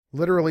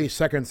literally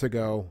seconds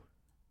ago,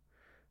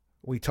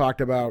 we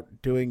talked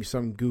about doing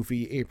some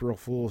goofy April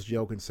Fool's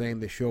joke and saying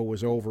the show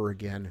was over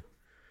again.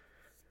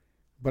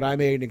 But I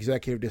made an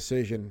executive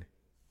decision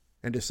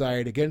and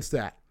decided against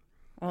that.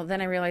 Well,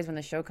 then I realized when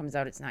the show comes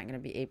out, it's not going to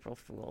be April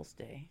Fool's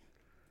Day.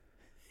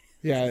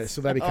 Yeah,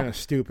 so that'd be kind of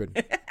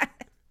stupid.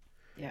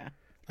 Yeah.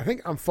 I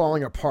think I'm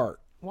falling apart.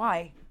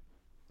 Why?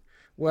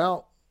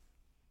 Well,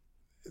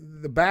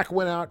 the back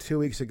went out 2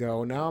 weeks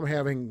ago. Now I'm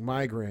having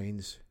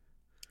migraines.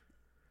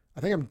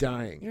 I think I'm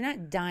dying. You're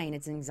not dying.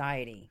 It's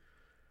anxiety.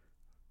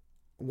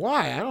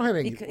 Why? I don't have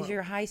any. Because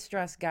you're a high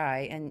stress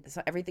guy, and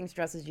so everything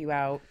stresses you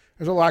out.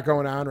 There's a lot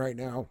going on right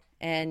now.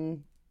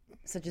 And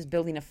such as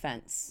building a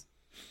fence.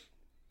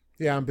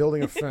 Yeah, I'm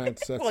building a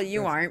fence. Well,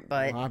 you aren't,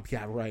 but... Well,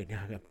 yeah, right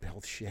now I got to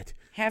build shit.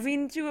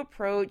 Having to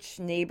approach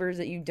neighbors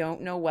that you don't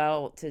know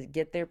well to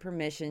get their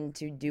permission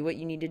to do what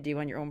you need to do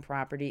on your own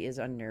property is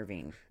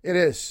unnerving. It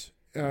is.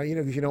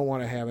 Because you don't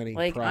want to have any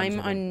like,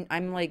 problems.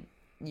 I'm like,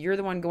 you're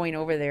the one going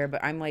over there,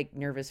 but I'm like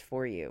nervous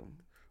for you.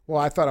 Well,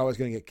 I thought I was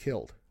going to get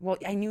killed. Well,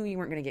 I knew you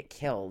weren't going to get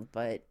killed,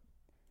 but...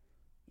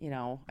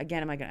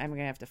 again, am I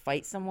gonna have to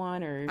fight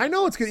someone or I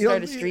know it's good.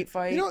 Start a street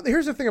fight?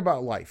 Here's the thing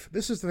about life.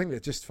 This is the thing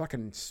that's just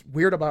fucking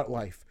weird about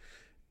life.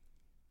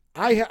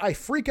 I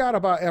freak out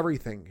about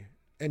everything,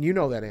 and you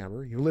know that,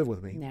 Amber. You live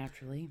with me.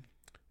 Naturally.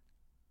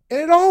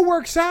 And it all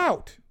works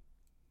out.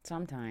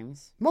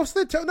 Sometimes. Most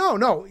of the time,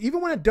 no.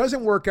 Even when it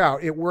doesn't work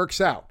out, it works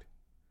out.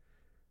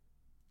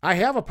 I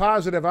have a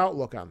positive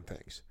outlook on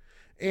things,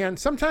 and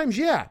sometimes,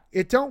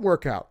 it don't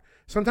work out.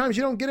 Sometimes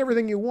you don't get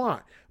everything you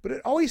want, but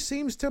it always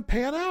seems to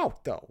pan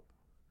out, though.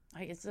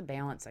 It's the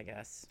balance, I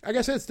guess. I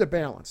guess it's the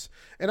balance,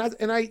 and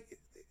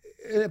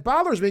it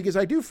bothers me because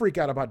I do freak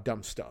out about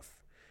dumb stuff,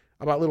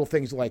 about little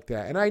things like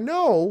that, and I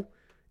know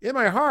in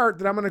my heart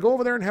that I'm going to go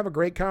over there and have a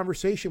great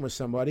conversation with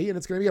somebody, and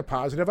it's going to be a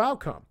positive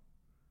outcome.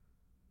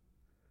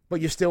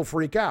 But you still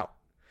freak out,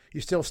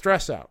 you still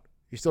stress out,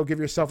 you still give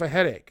yourself a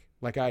headache,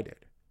 like I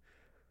did.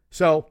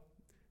 So,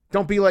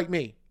 don't be like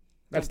me.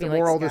 That's the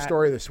moral of the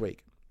story this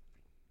week.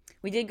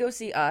 We did go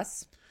see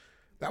Us.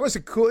 That was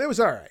it was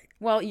all right.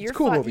 Well, you're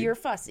you're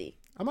fussy.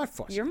 I'm not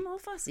fussy. You're Mo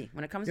Fussy.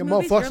 When it comes to you're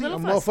movies, fussy? you're a little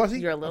I'm fussy. Mo Fussy?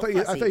 You're a little fussy.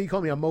 I thought you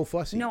called me a Mo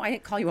Fussy. No, I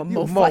didn't call you a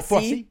Mo Mo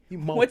Fussy.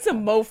 What's a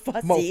Mo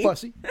Fussy? Mo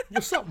Fussy.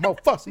 What's up, Mo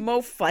Fussy?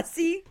 Mo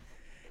Fussy?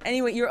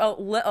 Anyway, you're a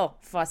little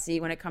fussy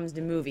when it comes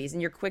to movies,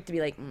 and you're quick to be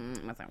like,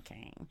 it was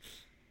okay.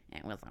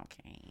 It was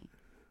okay.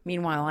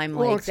 Meanwhile, I'm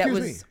like, that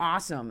was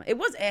awesome. It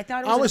was. I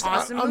thought it was an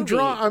awesome movie. I'm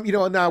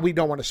drawn. Now we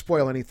don't want to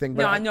spoil anything,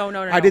 but no.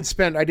 I did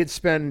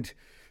spend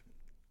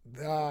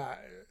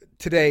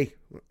today.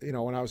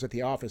 When I was at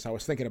the office, I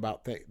was thinking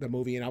about the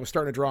movie, and I was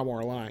starting to draw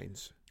more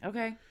lines.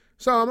 Okay.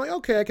 So I'm like,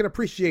 okay, I can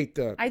appreciate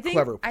the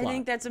clever plot. I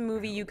think that's a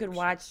movie you could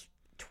watch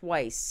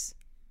twice.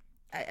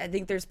 I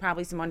think there's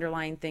probably some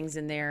underlying things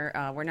in there.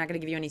 We're not going to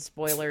give you any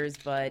spoilers,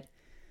 but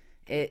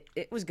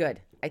it was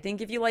good. I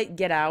think if you like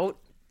Get Out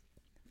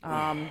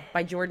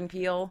by Jordan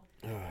Peele,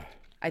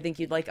 I think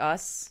you'd like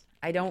Us.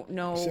 I don't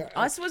know.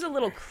 Us was a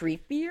little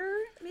creepier,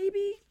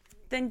 maybe,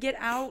 than Get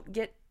Out.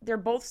 They're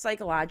both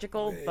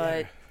psychological,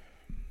 but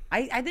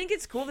I think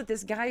it's cool that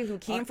this guy who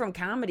came from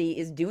comedy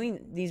is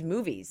doing these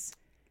movies.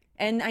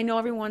 And I know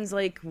everyone's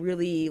like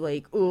really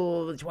like,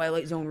 oh, the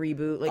Twilight Zone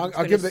reboot, like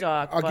it's gonna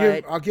suck.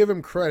 I'll give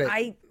him credit.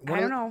 I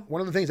don't know.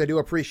 One of the things I do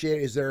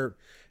appreciate is to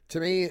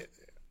me,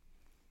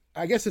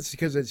 I guess it's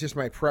because it's just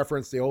my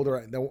preference. The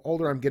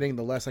older I'm getting,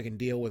 the less I can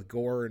deal with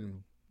gore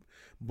and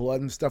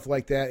blood and stuff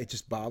like that. It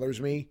just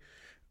bothers me.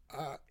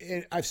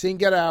 And I've seen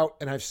Get Out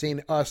and I've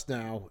seen Us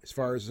now, as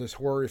far as this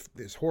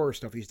horror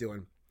stuff he's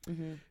doing.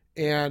 Mm-hmm.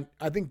 And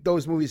I think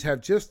those movies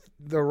have just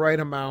the right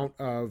amount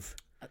of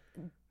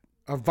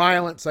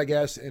violence, I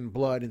guess, and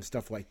blood and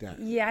stuff like that.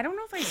 Yeah, I don't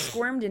know if I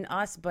squirmed in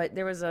Us, but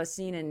there was a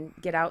scene in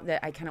Get Out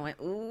that I kind of went,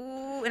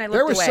 ooh, and I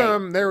looked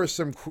away. There was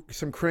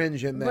some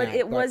cringe in that.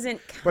 But wasn't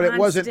constant. But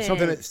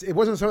it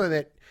wasn't something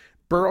that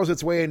burrows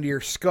its way into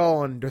your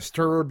skull and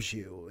disturbs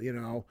you,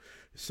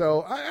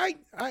 So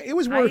it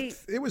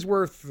was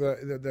worth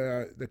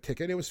the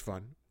ticket. It was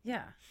fun.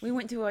 Yeah, we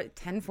went to a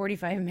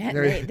 10:45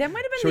 matinee. That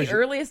might have been the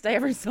earliest I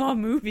ever saw a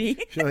movie.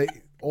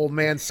 Like, old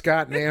man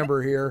Scott and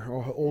Amber here,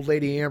 old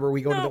lady Amber.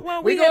 We go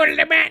to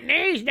the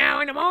matinees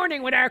now in the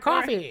morning with our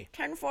coffee.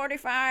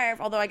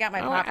 10:45. Although I got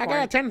my popcorn. I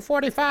got a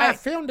 10:45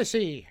 film to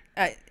see.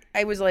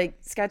 I was like,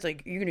 Scott's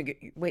like, you're gonna get.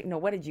 Wait, no.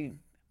 What did you?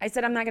 I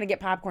said I'm not gonna get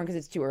popcorn because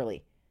it's too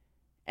early.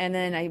 And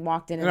then I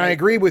walked in, and I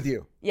agreed with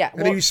you. Yeah,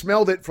 and then you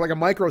smelled it for like a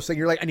micro second.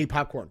 You're like, I need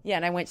popcorn. Yeah,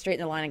 and I went straight in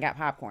the line and got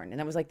popcorn, and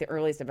that was like the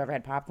earliest I've ever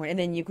had popcorn. And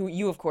then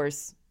you of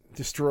course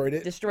destroyed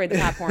the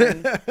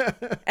popcorn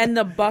and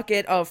the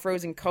bucket of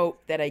frozen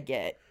Coke that I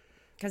get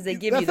because they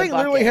give you the bucket. That thing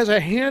literally has a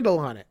handle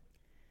on it.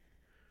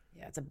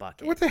 Yeah, it's a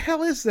bucket. What the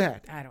hell is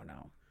that? I don't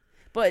know,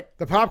 but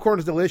the popcorn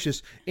is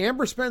delicious.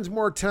 Amber spends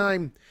more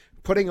time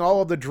putting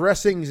all of the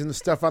dressings and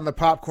stuff on the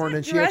popcorn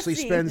than she actually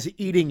spends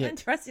eating it.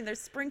 Dressing, there's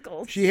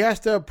sprinkles. She has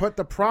to put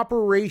the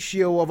proper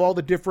ratio of all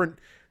the different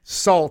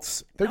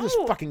salts. They're just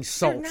fucking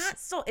salts. They're not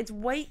salt. It's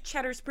white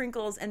cheddar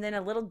sprinkles and then a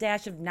little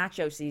dash of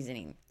nacho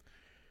seasoning.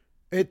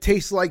 It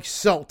tastes like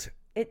salt.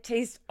 It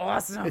tastes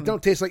awesome. It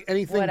don't taste like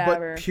anything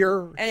Whatever. but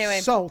pure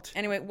salt.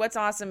 Anyway, what's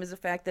awesome is the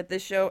fact that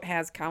this show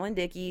has Colin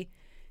Dickey,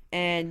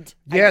 and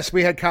Yes,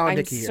 we had Colin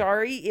Dickey I'm here.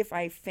 sorry if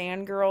I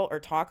fangirl or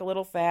talk a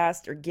little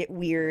fast or get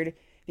weird,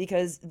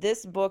 because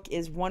this book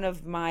is one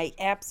of my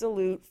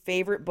absolute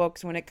favorite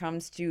books when it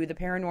comes to the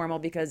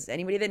paranormal, because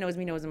anybody that knows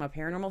me knows I'm a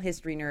paranormal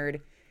history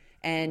nerd,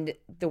 and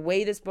the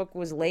way this book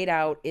was laid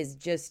out is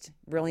just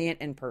brilliant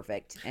and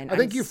perfect. And I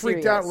think I'm you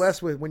freaked out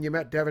serious. less when you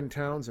met Devin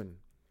Townsend.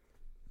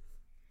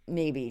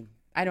 Maybe.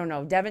 I don't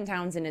know. Devin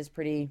Townsend is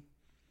pretty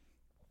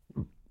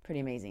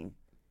amazing.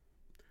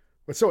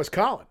 But so is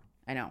Colin.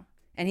 I know.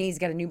 And he's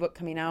got a new book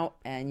coming out,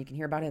 and you can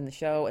hear about it in the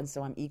show, and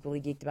so I'm equally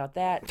geeked about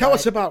that. Tell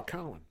us about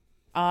Colin.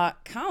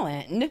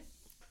 Colin.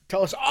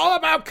 Tell us all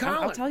about Colin.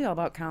 I'll tell you all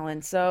about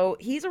Colin. So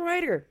he's a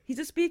writer. He's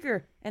a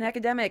speaker, an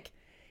academic.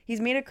 He's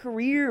made a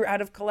career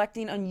out of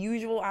collecting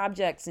unusual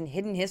objects and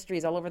hidden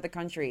histories all over the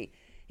country.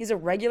 He's a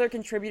regular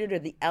contributor to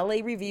the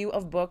LA Review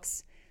of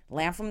Books,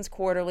 Lamphams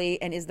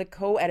Quarterly, and is the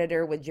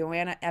co-editor with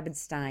Joanna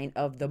Ebenstein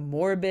of the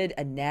Morbid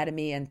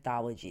Anatomy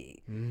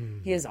Anthology.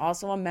 He is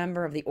also a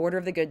member of the Order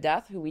of the Good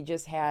Death, who we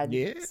just had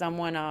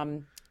someone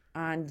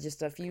on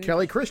just a few...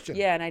 Kelly Christian.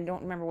 Yeah, and I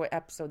don't remember what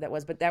episode that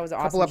was, but that was an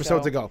awesome couple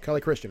episodes show. ago.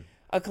 Kelly Christian.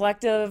 A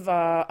collective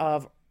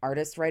of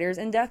artists, writers,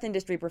 and death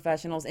industry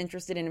professionals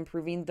interested in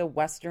improving the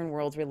Western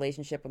world's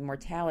relationship with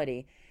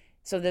mortality.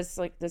 So this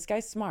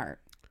guy's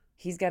smart.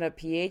 He's got a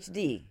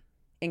PhD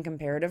in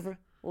comparative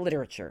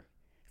literature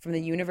from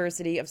the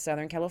University of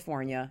Southern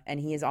California, and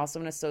he is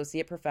also an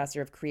associate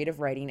professor of creative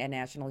writing at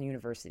National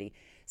University.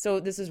 So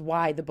this is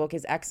why the book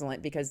is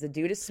excellent, because the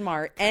dude is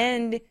smart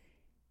and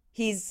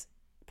he's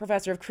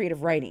professor of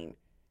creative writing.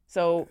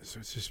 So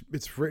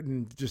it's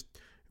written just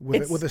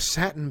with a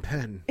satin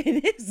pen.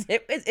 It is.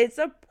 It's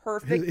a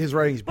perfect. His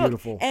writing's book.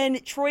 beautiful.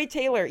 And Troy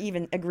Taylor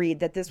even agreed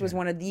that this was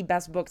one of the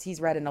best books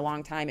he's read in a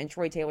long time. And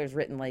Troy Taylor's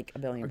written like a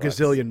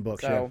gazillion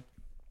books. So,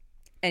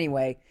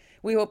 anyway,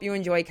 we hope you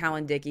enjoy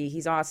Colin Dickey.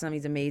 He's awesome.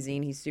 He's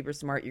amazing. He's super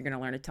smart. You're going to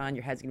learn a ton.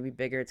 Your head's going to be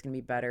bigger. It's going to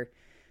be better.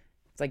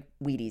 It's like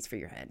Wheaties for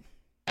your head.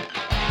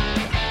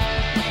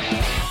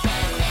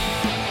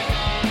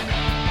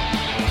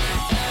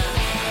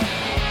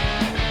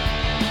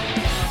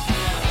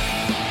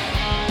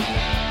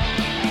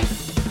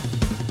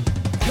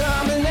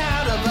 Coming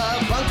out of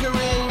a bunker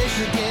in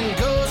Michigan,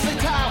 goes the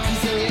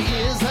talkies in your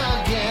ears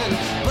again.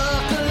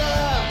 Buckle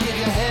up, give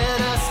your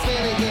head a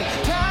spin again.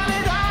 Turn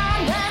it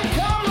on and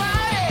come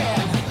right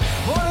in.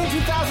 Born in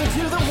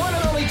 2002, the one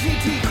and only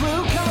GT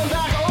crew, coming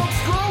back old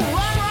school,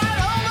 run right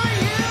over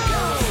you.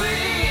 Go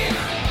sleep,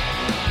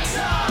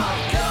 talk,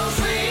 go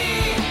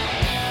sleep,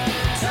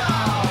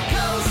 talk,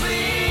 go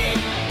sleep,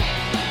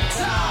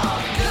 talk,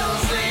 go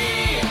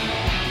sleep,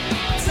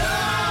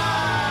 talk.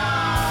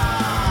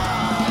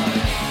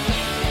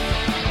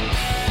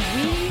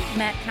 We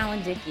met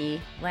Colin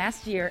Dickey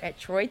last year at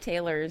Troy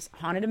Taylor's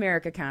Haunted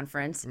America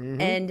conference,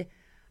 and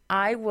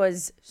I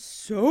was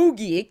so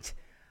geeked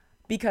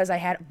because I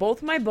had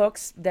both my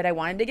books that I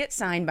wanted to get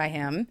signed by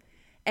him.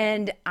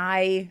 And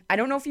I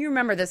don't know if you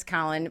remember this,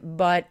 Colin,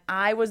 but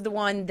I was the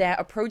one that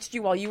approached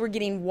you while you were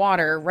getting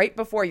water right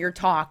before your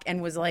talk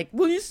and was like,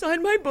 "Will you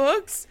sign my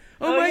books?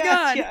 Oh my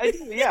God." Yeah, I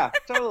do. Yeah,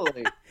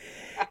 totally.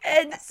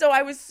 And so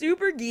I was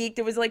super geeked.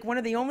 It was like one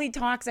of the only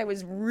talks I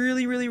was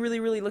really, really,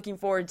 really, really looking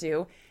forward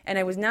to. And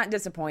I was not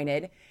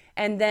disappointed.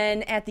 And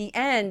then at the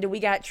end, we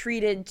got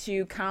treated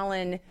to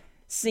Colin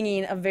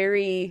singing a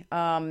very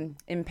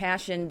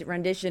impassioned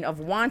rendition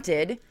of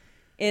Wanted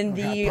in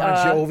the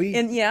Bon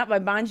Jovi? by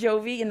Bon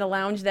Jovi in the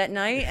lounge that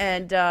night.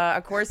 And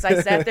of course,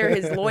 I sat there,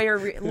 his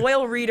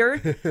loyal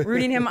reader,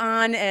 rooting him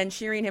on and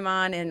cheering him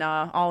on in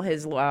all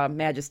his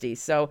majesty.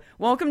 So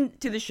welcome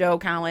to the show,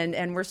 Colin,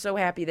 and we're so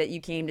happy that you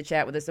came to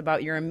chat with us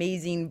about your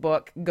amazing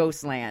book,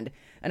 Ghostland,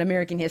 An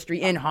American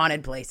History in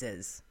Haunted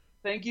Places.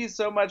 Thank you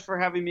so much for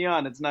having me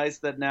on. It's nice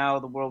that now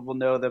the world will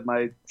know that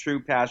my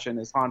true passion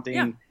is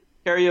haunting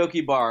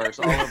karaoke bars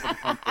all over the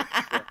country.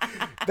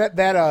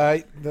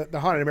 The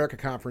Haunted America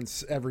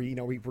conference we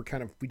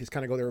just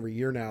kind of go there every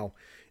year now,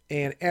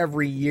 and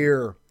every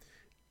year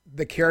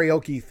the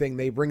karaoke thing,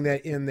 they bring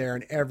that in there,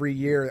 and every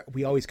year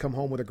we always come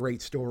home with a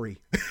great story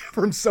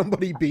from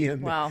somebody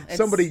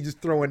somebody just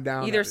throwing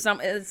down. It's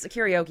a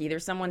karaoke. Either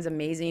someone's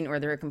amazing or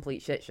they're a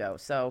complete shit show.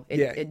 So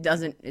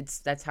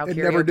that's how it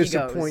karaoke never goes.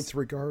 disappoints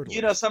regardless.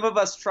 You know, some of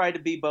us try to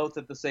be both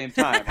at the same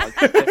time.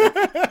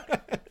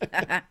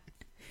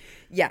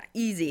 Yeah,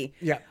 easy.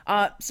 Yeah.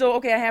 So,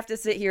 okay, I have to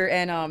sit here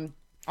and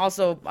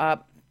also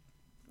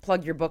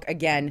plug your book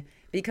again,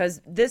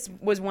 because this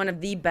was one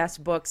of the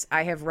best books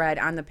I have read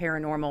on the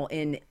paranormal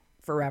in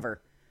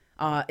forever.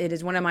 It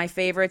is one of my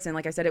favorites, and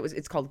like I said,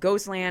 it's called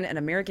Ghostland, An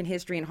American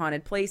History in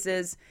Haunted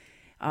Places.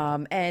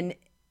 And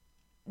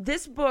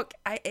this book,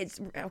 it's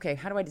okay,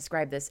 how do I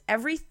describe this?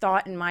 Every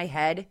thought in my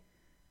head,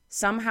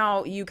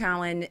 somehow you,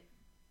 Colin,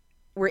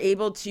 were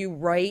able to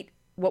write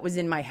what was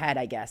in my head,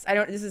 I guess.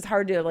 This is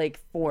hard to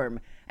form.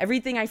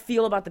 Everything I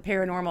feel about the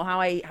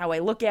paranormal, how I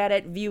look at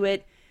it, view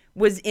it,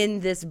 was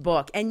in this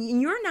book.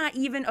 And you're not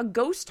even a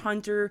ghost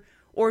hunter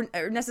or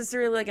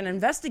necessarily like an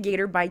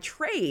investigator by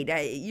trade.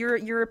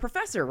 You're a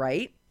professor,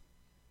 right?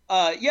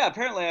 Yeah,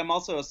 apparently I'm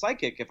also a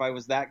psychic if I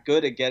was that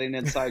good at getting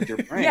inside your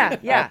brain.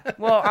 Yeah.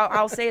 Well,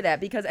 I'll say that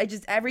because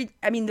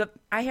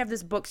I have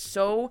this book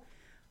so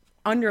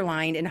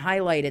underlined and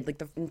highlighted, like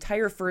the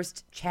entire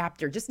first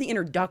chapter, just the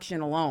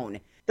introduction alone.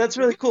 That's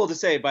really cool to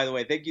say, by the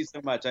way. Thank you so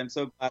much. I'm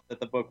so glad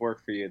that the book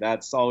worked for you.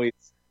 That's always,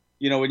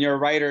 when you're a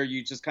writer,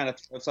 you just kind of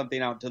throw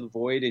something out into the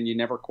void and you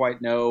never quite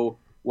know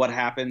what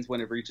happens when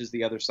it reaches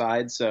the other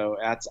side. So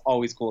that's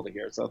always cool to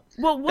hear. So,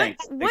 well,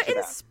 thanks what for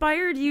that.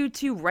 inspired you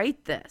to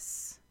write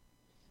this?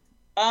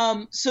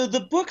 So the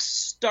book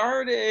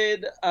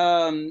started,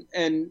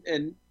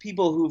 and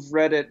people who've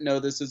read it know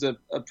this is a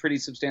pretty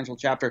substantial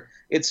chapter.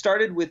 It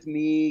started with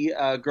me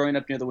growing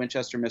up near the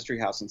Winchester Mystery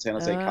House in San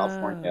Jose,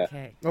 California.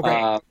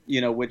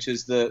 Okay. Which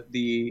is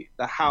the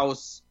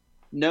house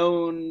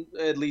known,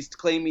 at least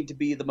claiming to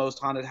be the most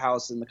haunted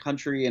house in the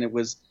country, and it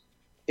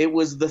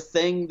was the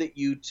thing that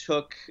you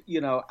took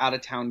out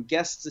of town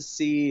guests to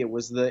see. It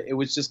was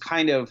just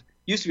kind of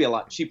used to be a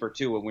lot cheaper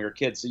too when we were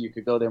kids, so you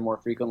could go there more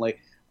frequently.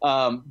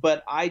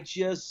 But I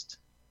just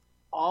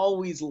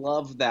always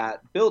loved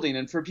that building.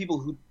 And for people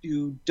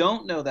who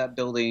don't know that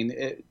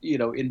building,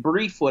 in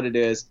brief, what it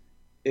is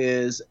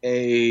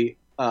a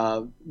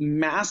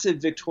massive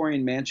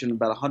Victorian mansion,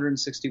 about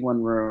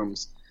 161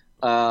 rooms.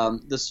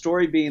 The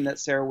story being that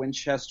Sarah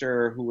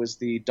Winchester, who was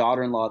the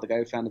daughter-in-law of the guy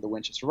who founded the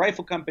Winchester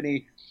Rifle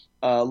Company,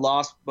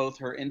 lost both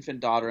her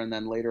infant daughter and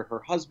then later her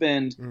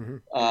husband.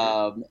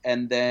 Mm-hmm.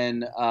 And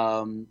then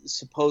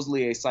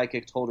supposedly a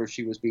psychic told her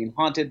she was being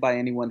haunted by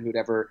anyone who'd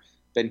ever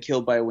been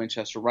killed by a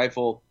Winchester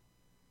rifle,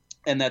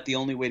 and that the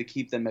only way to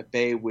keep them at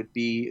bay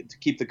to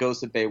keep the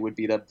ghosts at bay would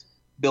be to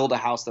build a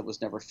house that was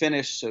never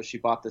finished. So she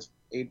bought this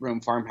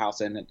 8-room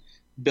farmhouse and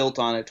built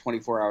on it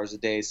 24 hours a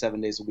day,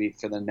 7 days a week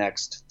for the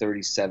next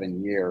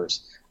 37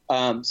 years.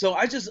 So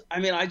I just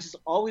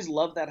always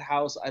loved that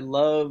house.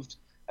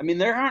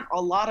 There aren't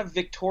a lot of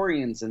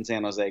Victorians in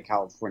San Jose,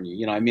 California.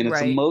 It's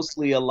Right.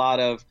 mostly a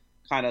lot of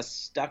kind of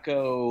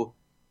stucco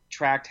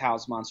tract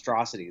house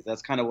monstrosities.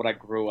 That's kind of what I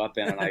grew up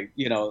in. And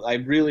I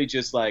really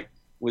just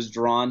was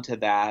drawn to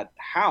that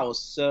house.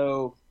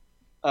 So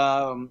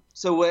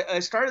I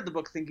started the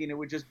book thinking it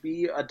would just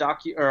be a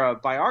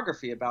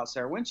biography about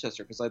Sarah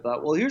Winchester, because I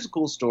thought, well, here's a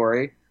cool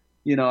story.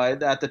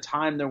 At the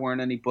time there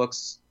weren't any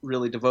books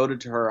really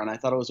devoted to her, and I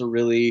thought it was a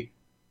really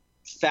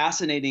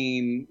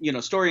fascinating,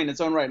 story in its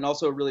own right, and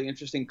also a really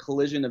interesting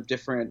collision of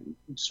different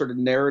sort of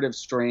narrative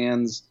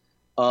strands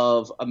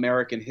of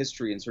American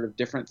history and sort of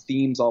different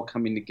themes all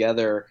coming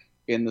together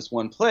in this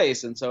one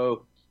place. And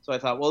so I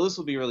thought, well, this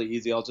will be really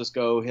easy. I'll just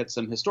go hit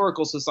some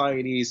historical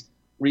societies,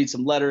 read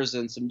some letters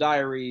and some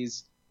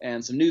diaries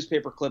and some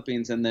newspaper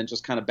clippings, and then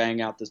just kind of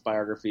bang out this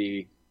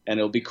biography, and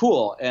it'll be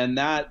cool. And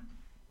that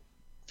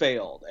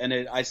failed. And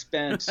I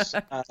spent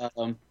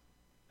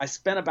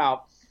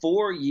about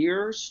 4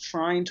 years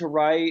trying to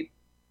write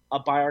a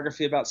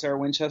biography about Sarah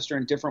Winchester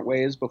in different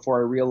ways before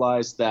I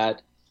realized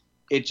that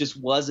it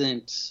just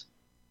wasn't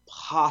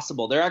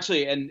possible.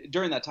 And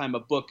during that time,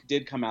 a book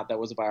did come out that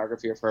was a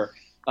biography of her,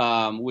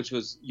 which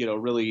was,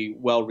 really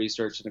well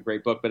researched and a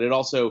great book. But it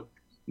also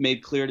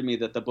made clear to me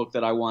that the book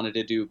that I wanted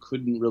to do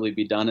couldn't really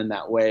be done in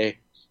that way.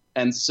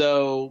 And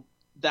so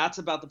that's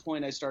about the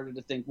point I started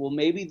to think, well,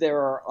 maybe there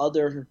are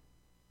other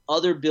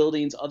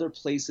buildings, other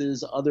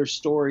places, other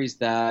stories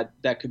that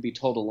could be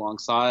told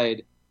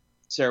alongside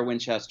Sarah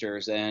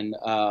Winchester's, and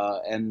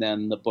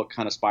then the book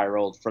kind of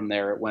spiraled from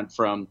there. It went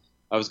from,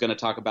 I was going to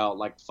talk about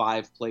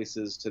 5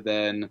 places to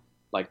then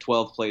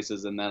 12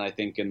 places, and then I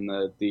think in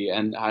the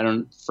end, I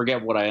don't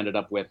forget what I ended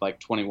up with,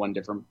 21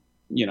 different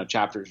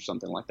chapters or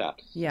something like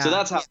that. Yeah. So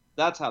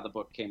that's how the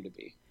book came to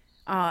be.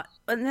 And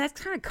that's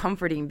kind of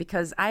comforting,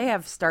 because I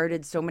have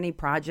started so many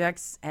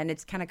projects, and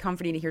it's kind of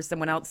comforting to hear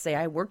someone else say,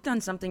 I worked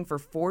on something for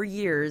 4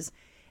 years,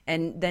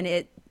 and then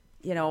it,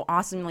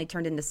 awesomely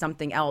turned into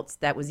something else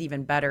that was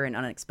even better and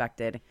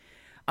unexpected.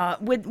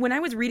 When I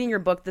was reading your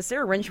book, the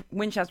Sarah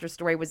Winchester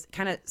story was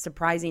kind of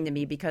surprising to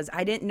me, because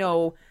I didn't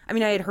know, I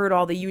had heard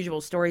all the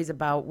usual stories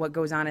about what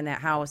goes on in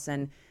that house,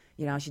 and,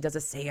 she does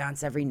a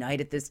seance every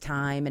night at this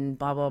time and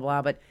blah, blah,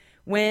 blah. But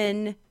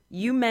when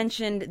you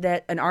mentioned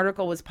that an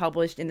article was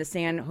published in the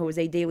San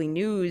Jose Daily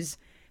News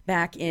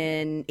back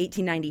in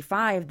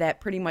 1895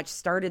 that pretty much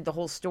started the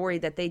whole story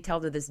that they tell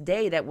to this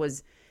day, that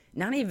was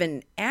not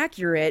even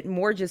accurate,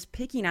 more just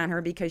picking on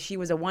her because she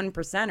was a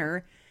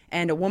 1%er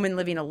and a woman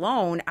living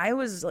alone, I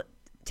was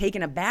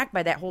taken aback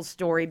by that whole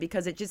story,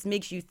 because it just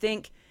makes you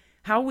think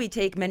how we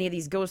take many of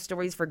these ghost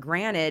stories for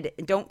granted,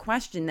 don't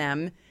question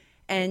them,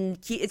 and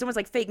it's almost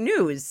like fake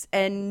news.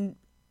 And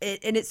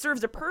it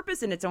serves a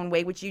purpose in its own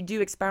way, which you do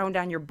expound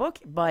on your book.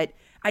 But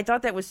I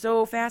thought that was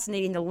so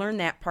fascinating to learn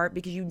that part,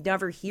 because you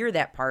never hear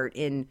that part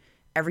in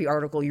every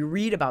article you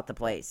read about the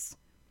place.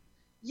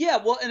 Yeah,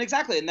 well, and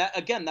exactly. And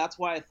that's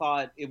why I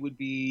thought it would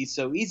be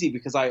so easy,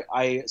 because I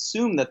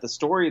assumed that the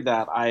story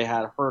that I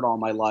had heard all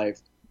my life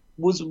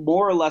was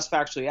more or less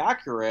factually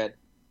accurate.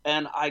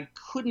 And I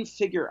couldn't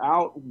figure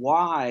out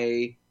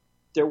why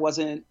there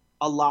wasn't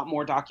a lot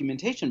more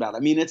documentation about it.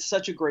 I mean, it's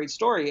such a great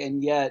story,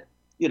 and yet,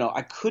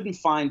 I couldn't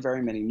find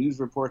very many news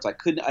reports.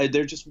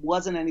 There just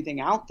wasn't anything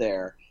out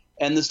there.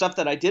 And the stuff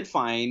that I did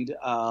find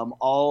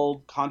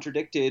all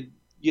contradicted,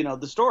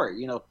 the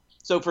story.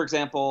 So for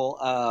example,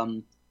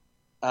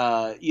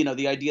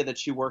 the idea that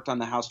she worked on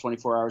the house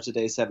 24 hours a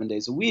day, 7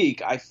 days a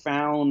week, I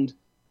found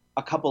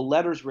a couple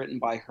letters written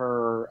by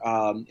her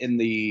in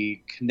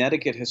the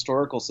Connecticut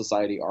Historical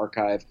Society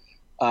archive.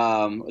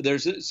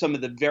 There's some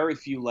of the very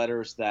few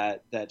letters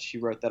that she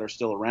wrote that are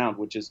still around,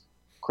 which is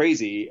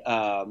crazy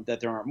that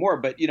there aren't more.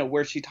 But,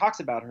 where she talks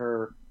about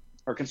her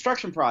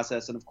construction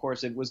process, and of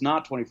course it was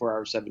not 24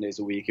 hours, 7 days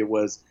a week. It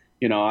was,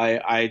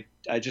 I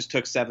just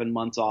took 7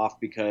 months off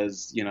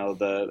because,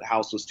 the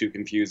house was too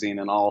confusing,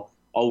 and I'll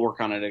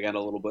work on it again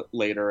a little bit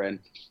later. And,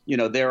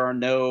 there are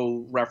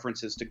no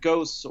references to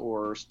ghosts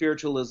or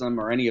spiritualism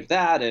or any of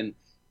that. And,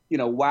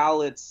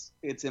 while it's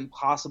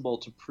impossible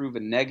to prove a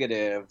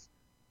negative,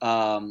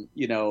 in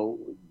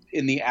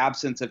the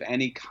absence of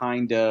any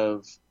kind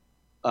of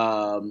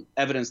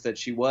evidence that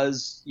she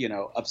was,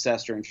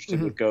 obsessed or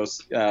interested with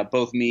ghosts,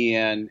 both me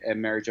and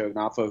Mary Jo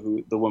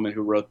Ignafo, the woman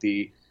who wrote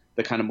the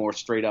kind of more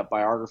straight up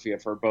biography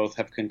of her, both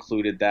have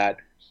concluded that,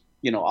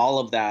 all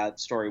of that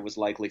story was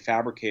likely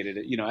fabricated.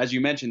 As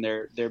you mentioned,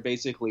 there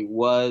basically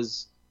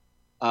was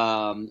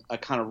a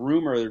kind of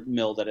rumor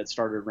mill that had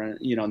started,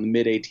 in the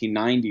mid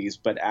 1890s.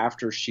 But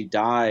after she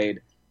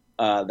died,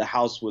 the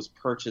house was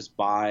purchased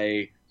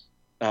by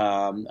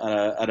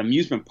an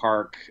amusement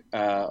park.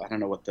 I don't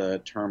know what the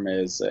term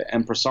is,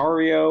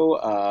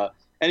 impresario.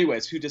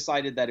 Anyways, who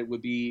decided that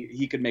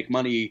he could make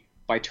money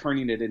by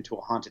turning it into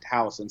a haunted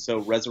house, and so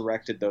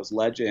resurrected those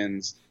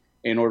legends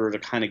in order to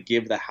kind of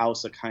give the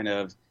house a kind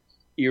of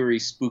eerie,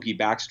 spooky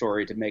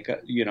backstory to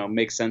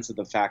make sense of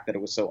the fact that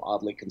it was so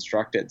oddly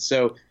constructed.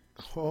 So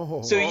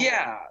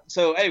yeah.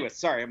 So anyway,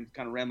 sorry, I'm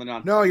kind of rambling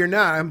on. No, you're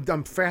not.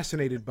 I'm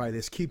fascinated by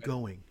this. Keep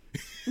going.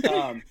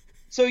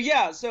 So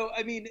yeah. So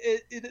I mean,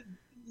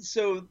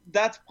 so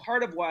that's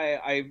part of why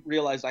I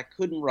realized I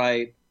couldn't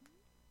write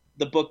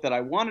the book that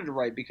I wanted to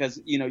write, because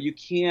you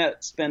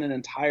can't spend an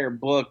entire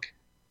book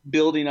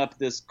building up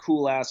this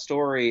cool ass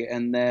story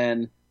and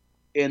then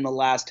in the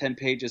last 10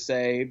 pages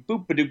say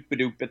boop ba-doop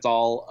ba-doop, it's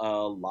all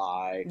a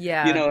lie.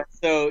 Yeah.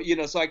 So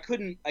I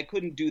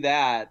couldn't do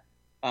that.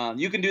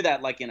 You can do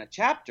that like in a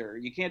chapter.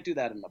 You can't do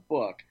that in a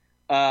book.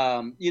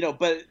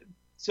 But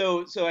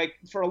so I,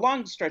 for a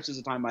long stretches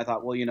of time, I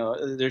thought, well,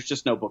 there's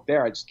just no book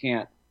there. I just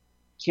can't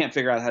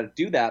figure out how to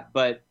do that.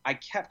 But I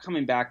kept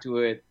coming back to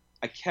it.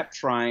 I kept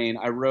trying.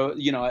 I wrote,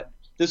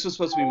 this was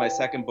supposed to be my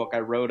second book. I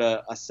wrote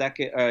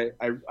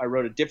I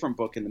wrote a different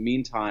book in the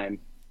meantime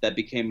that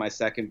became my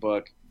second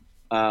book.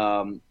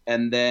 And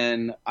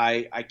then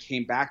I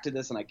came back to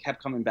this, and I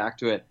kept coming back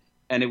to it.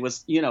 And it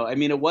was,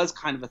 it was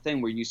kind of a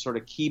thing where you sort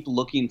of keep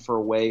looking for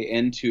a way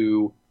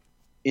into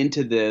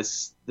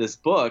this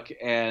book.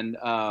 And,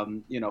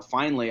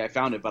 finally I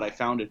found it, but I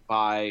found it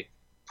by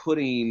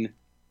putting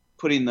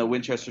the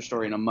Winchester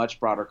story in a much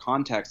broader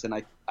context. And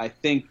I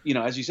think,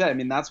 as you said,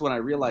 that's when I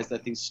realized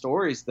that these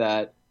stories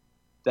that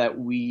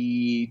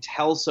we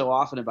tell so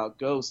often about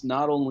ghosts,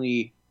 not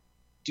only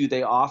do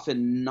they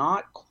often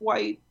not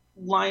quite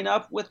line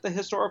up with the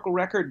historical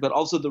record, but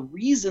also the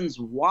reasons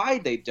why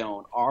they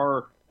don't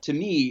are, to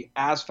me,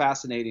 as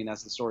fascinating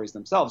as the stories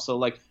themselves. So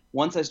like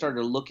once I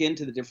started to look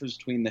into the difference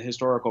between the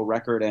historical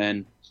record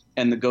and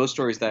the ghost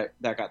stories that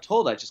got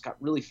told, I just got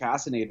really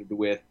fascinated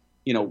with,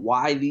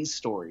 why these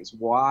stories?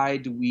 Why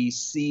do we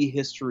see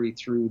history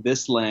through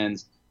this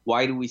lens?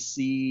 Why do we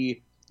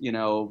see,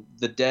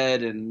 the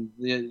dead and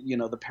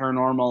the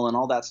paranormal and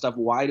all that stuff?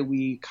 Why do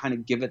we kind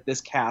of give it this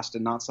cast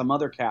and not some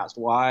other cast?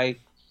 Why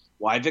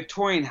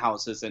Victorian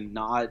houses and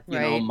not,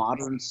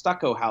 modern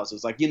stucco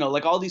houses? Like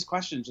all these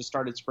questions just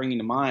started springing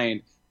to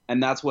mind.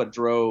 And that's what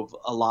drove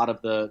a lot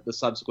of the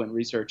subsequent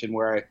research, and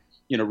where I,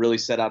 really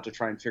set out to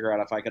try and figure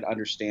out if I could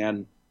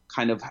understand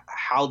kind of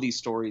how these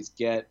stories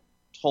get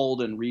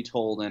told and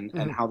retold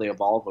and how they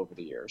evolve over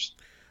the years.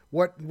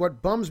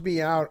 What bums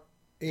me out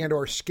and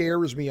or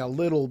scares me a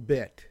little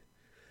bit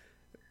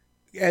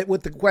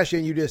with the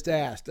question you just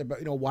asked about,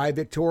 why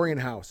Victorian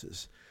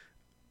houses,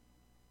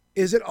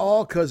 is it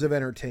all because of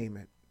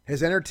entertainment?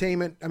 Has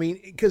entertainment,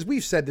 because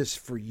we've said this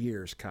for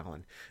years,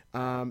 Colin.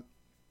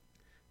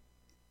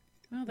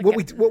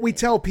 What we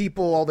tell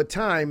people all the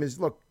time is,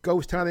 look,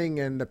 ghost hunting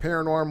and the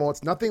paranormal,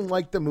 it's nothing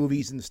like the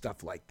movies and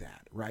stuff like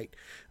that, right?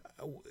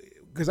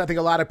 Because I think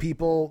a lot of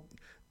people,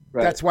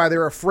 that's why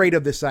they're afraid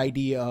of this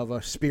idea of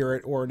a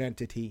spirit or an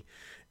entity.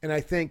 And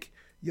I think,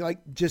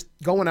 just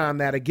going on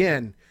that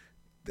again,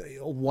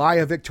 why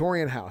a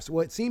Victorian house?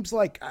 Well, it seems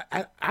like,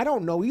 I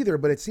don't know either,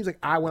 but it seems like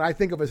when I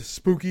think of a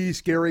spooky,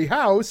 scary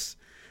house,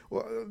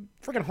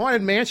 freaking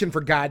Haunted Mansion,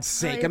 for God's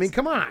sake.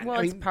 Come on.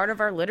 Well, it's part of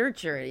our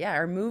literature. Yeah,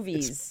 our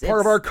movies. It's part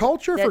of our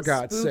culture, for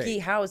God's sake. Spooky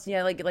house.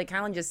 Yeah, like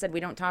Colin just said, we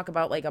don't talk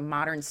about like a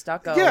modern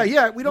stucco.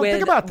 Yeah, we don't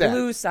think about that.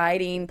 Blue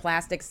siding,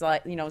 plastic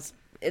slide,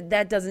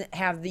 that doesn't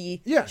have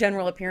the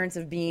general appearance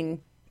of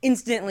being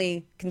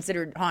instantly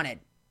considered haunted.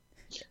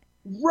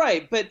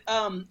 Right, but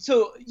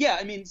so yeah,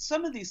 I mean,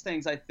 some of these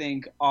things I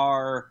think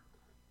are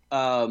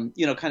kind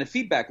of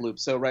feedback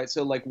loops. So right,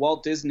 so like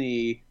Walt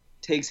Disney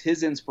takes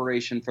his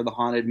inspiration for the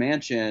Haunted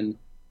Mansion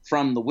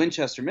from the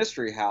Winchester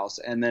Mystery House,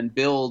 and then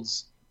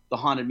builds the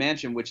Haunted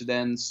Mansion, which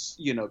then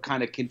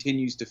kind of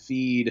continues to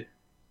feed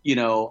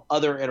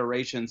other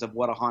iterations of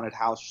what a haunted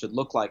house should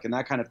look like and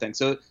that kind of thing.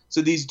 So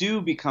these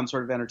do become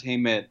sort of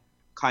entertainment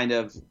kind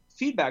of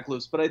feedback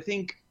loops. But I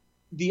think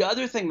the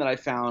other thing that I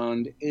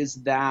found is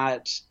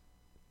that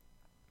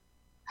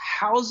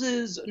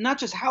houses, not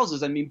just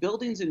houses, I mean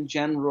buildings in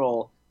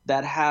general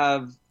that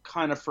have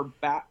kind of, for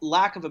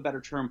lack of a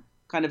better term,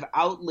 kind of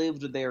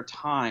outlived their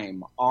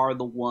time are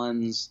the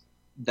ones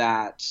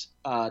that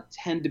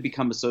tend to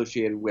become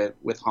associated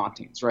with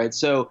hauntings, right?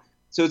 So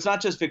it's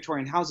not just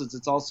Victorian houses.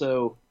 It's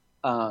also,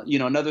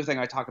 another thing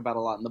I talk about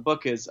a lot in the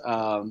book is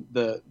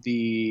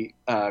the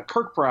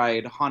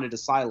Kirkbride Haunted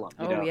Asylum.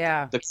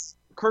 Yeah. The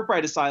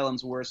Kirkbride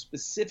Asylums were a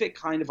specific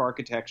kind of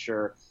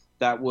architecture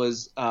that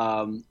was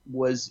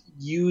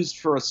used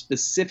for a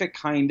specific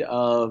kind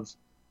of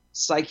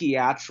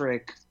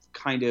psychiatric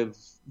kind of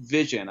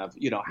vision of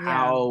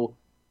how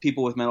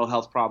people with mental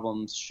health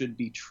problems should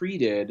be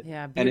treated.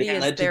 Yeah, and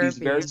it led to these therapy.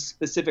 very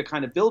specific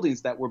kind of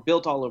buildings that were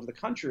built all over the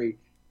country,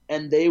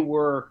 and they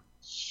were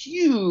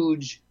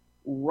huge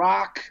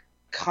rock,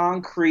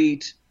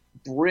 concrete,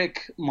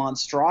 brick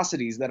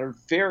monstrosities that are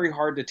very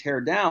hard to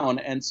tear down,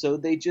 and so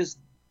they just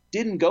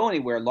didn't go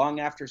anywhere long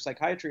after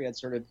psychiatry had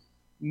sort of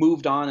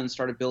moved on and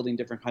started building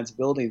different kinds of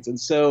buildings. And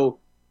so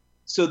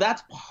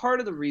that's part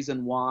of the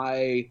reason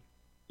why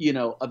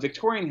a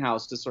Victorian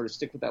house, to sort of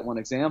stick with that one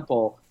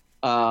example,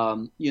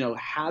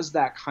 has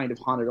that kind of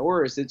haunted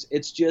auras.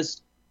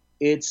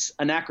 It's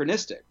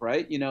anachronistic,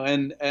 right?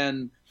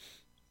 And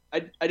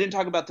I didn't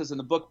talk about this in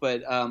the book,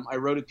 but I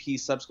wrote a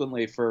piece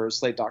subsequently for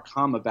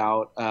Slate.com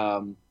about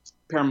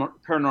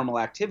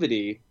paranormal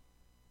activity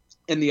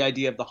and the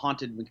idea of the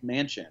haunted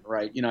McMansion,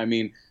 right?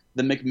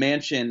 The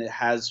McMansion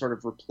has sort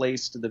of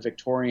replaced the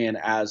Victorian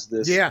as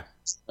this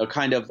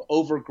kind of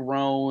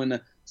overgrown,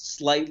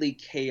 slightly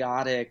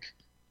chaotic,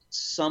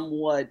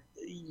 somewhat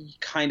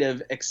kind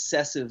of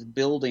excessive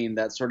building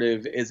that sort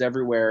of is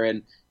everywhere.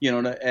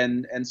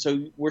 And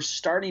so we're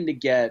starting to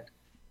get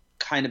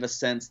kind of a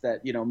sense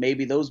that,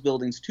 maybe those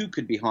buildings too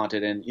could be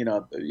haunted, and,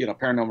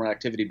 Paranormal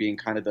Activity being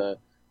kind of the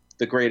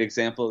great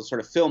example, sort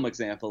of film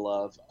example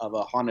of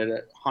a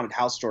haunted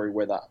house story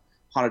where the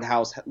haunted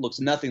house looks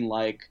nothing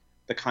like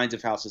the kinds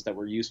of houses that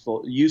we're used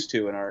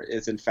to, and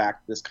is in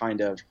fact this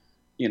kind of,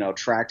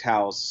 tract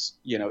house,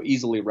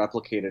 easily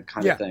replicated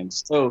kind of thing.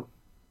 So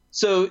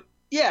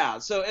yeah.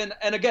 So,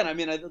 and again, I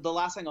mean, the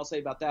last thing I'll say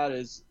about that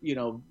is,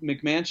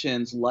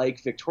 McMansions,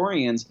 like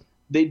Victorians,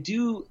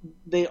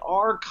 they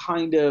are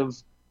kind of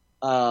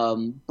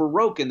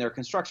Baroque in their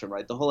construction,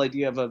 right? The whole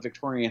idea of a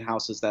Victorian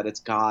house is that it's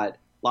got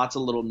lots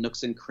of little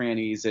nooks and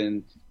crannies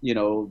and,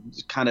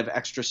 kind of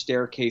extra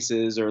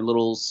staircases or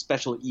little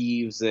special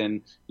eaves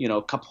and,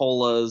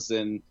 cupolas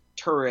and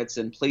turrets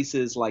and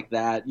places like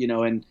that,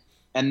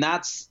 and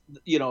that's,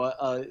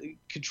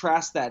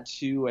 contrast that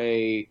to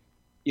a,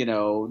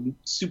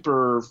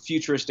 super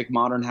futuristic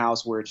modern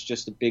house where it's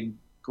just a big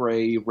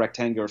gray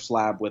rectangular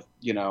slab with,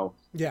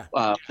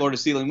 floor to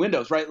ceiling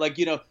windows, right?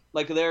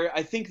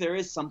 I think there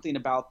is something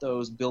about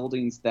those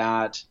buildings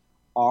that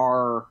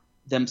are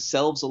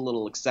themselves a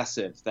little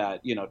excessive,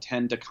 that,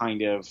 tend to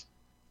kind of,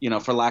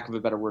 for lack of a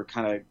better word,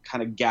 kind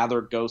of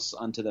gather ghosts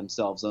unto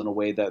themselves in a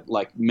way that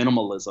like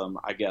minimalism,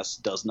 I guess,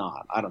 does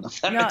not. I don't know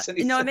if that makes any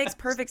sense. No, it makes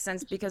perfect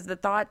sense, because the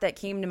thought that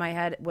came to my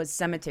head was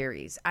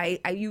cemeteries.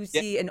 You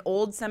see an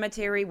old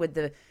cemetery with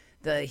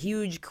the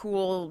huge,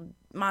 cool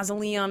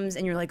mausoleums,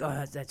 and you're like,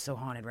 oh, that's so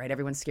haunted, right?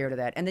 Everyone's scared of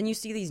that. And then you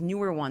see these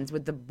newer ones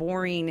with the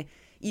boring,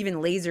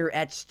 even laser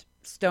etched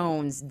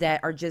stones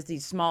that are just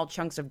these small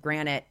chunks of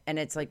granite, and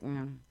it's like,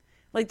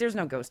 there's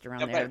no ghost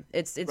around there. Right.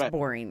 It's right.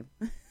 Boring.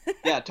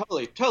 Yeah,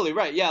 totally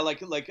right. Yeah, I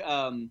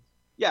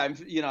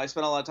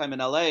spent a lot of time in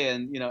LA,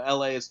 and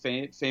LA is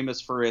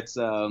famous for its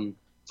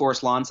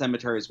forest lawn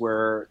cemeteries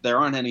where there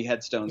aren't any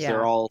headstones. Yeah.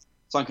 They're all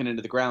sunken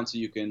into the ground, so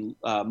you can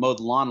mow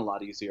the lawn a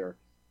lot easier.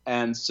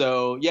 And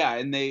so,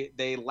 and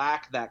they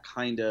lack that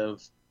kind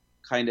of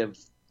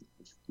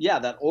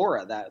that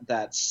aura,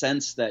 that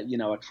sense that,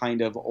 a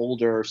kind of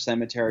older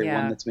cemetery,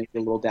 one that's maybe a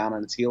little down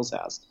on its heels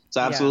has.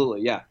 So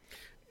absolutely, yeah.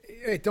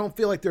 I don't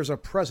feel like there's a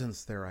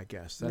presence there, I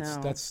guess.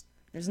 That's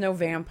there's no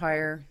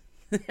vampire.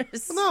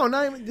 No,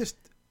 not even just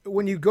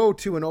when you go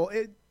to an old,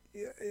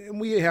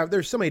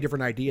 there's so many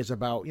different ideas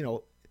about,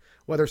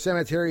 whether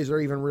cemeteries are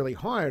even really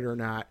haunted or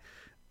not.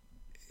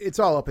 It's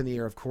all up in the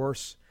air, of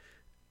course.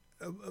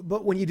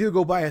 But when you do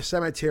go by a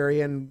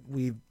cemetery, and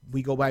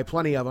we go by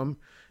plenty of them,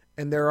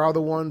 and there are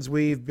the ones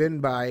we've been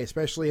by,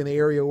 especially in the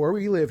area where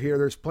we live here,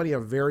 there's plenty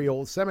of very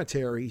old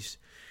cemeteries,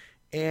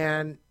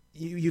 and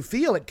you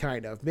feel it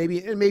kind of. Maybe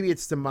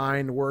it's the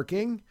mind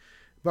working,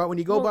 but when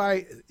you go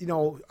by,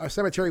 a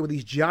cemetery with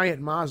these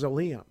giant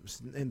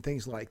mausoleums and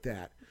things like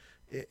that,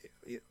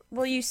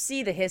 Well, you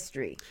see the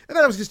history. And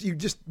that was you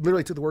just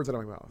literally took the words out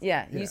of my mouth.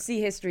 Yeah, you see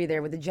history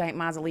there with the giant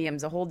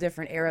mausoleums, a whole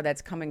different era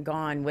that's come and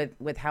gone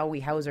with how we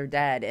house our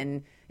dead.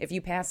 And if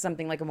you pass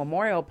something like a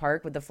memorial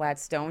park with the flat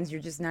stones,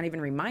 you're just not even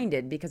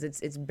reminded because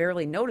it's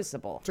barely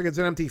noticeable. It's like it's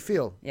an empty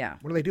field. Yeah.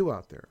 What do they do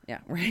out there? Yeah,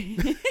 right.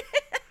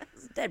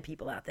 There's dead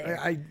people out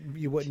there.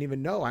 You wouldn't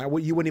even know.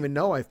 You wouldn't even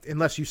know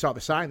unless you saw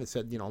the sign that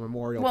said,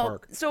 Memorial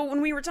Park. So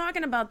when we were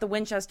talking about the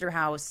Winchester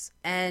House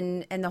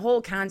and the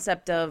whole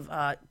concept of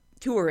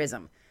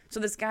tourism, so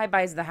this guy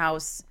buys the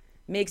house,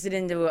 makes it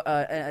into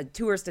a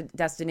tourist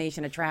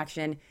destination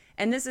attraction,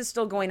 and this is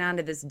still going on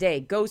to this day.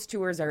 Ghost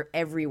tours are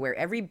everywhere.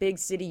 Every big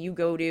city you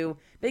go to,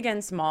 big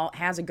and small,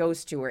 has a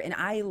ghost tour. And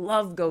I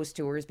love ghost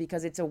tours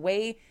because it's a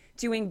way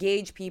to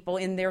engage people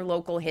in their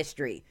local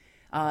history.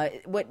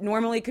 What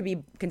normally could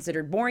be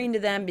considered boring to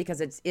them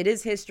because it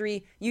is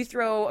history. You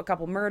throw a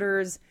couple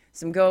murders,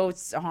 some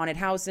ghosts, a haunted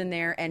house in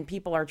there, and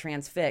people are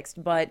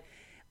transfixed. But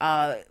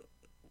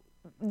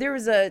there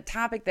is a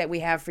topic that we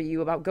have for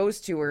you about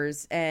ghost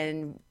tours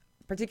and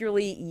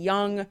particularly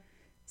young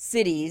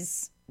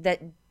cities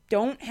that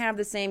don't have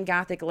the same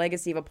Gothic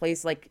legacy of a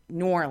place like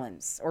New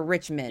Orleans or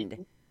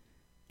Richmond.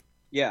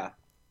 Yeah.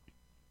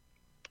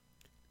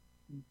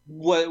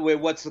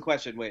 What's the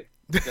question? Wait.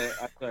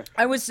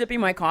 I was sipping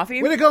my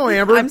coffee. Way to go,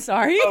 Amber. I'm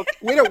sorry.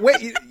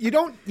 Wait. You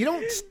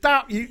don't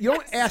stop. You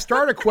don't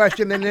start a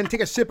question and then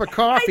take a sip of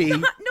coffee.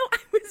 I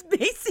was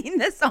basing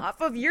this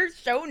off of your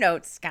show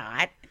notes,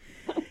 Scott.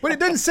 But it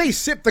doesn't say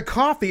sip the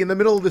coffee in the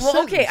middle of the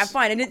sentence. Okay, I'm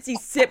fine. I didn't see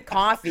sip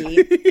coffee.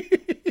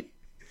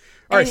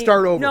 All right,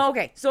 start over. No,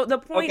 okay. So the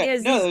point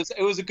is... No,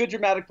 it was a good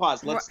dramatic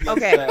pause. Let's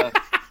build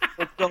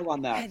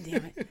on that. God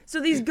damn it. So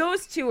these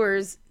ghost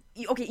tours,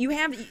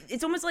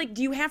 it's almost like,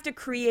 do you have to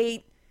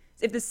create...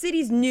 If the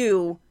city's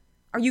new,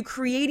 are you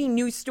creating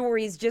new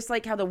stories just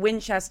like how the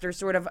Winchester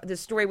the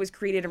story was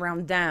created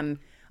around them?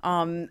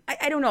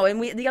 I don't know.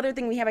 And the other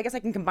thing we have, I guess I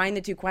can combine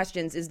the two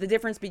questions, is the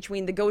difference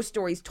between the ghost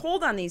stories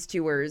told on these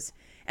tours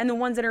and the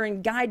ones that are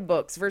in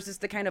guidebooks versus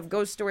the kind of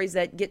ghost stories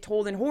that get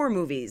told in horror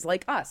movies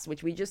like Us,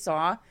 which we just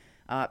saw,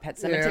 Pet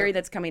Sematary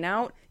that's coming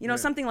out,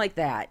 something like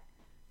that.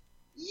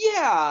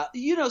 Yeah,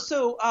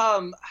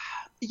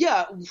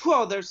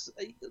 well, there's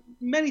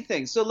many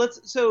things.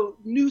 So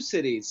new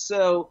cities.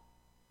 So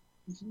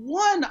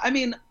one, I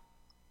mean,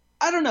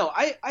 I don't know.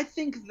 I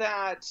think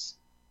that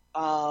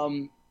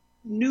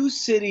new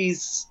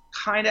cities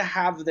kind of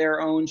have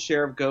their own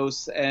share of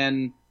ghosts,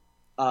 and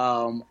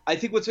I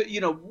think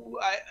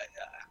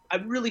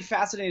I'm really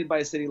fascinated by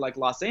a city like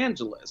Los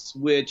Angeles,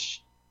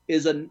 which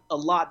is a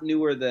lot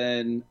newer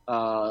than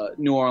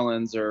New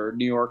Orleans or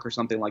New York or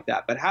something like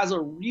that, but has a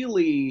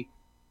really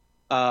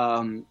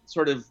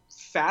sort of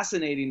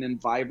fascinating and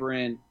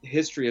vibrant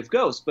history of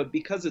ghosts. But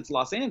because it's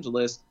Los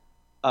Angeles,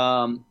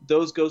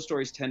 those ghost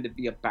stories tend to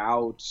be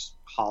about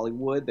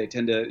Hollywood. They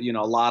tend to, a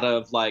lot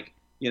of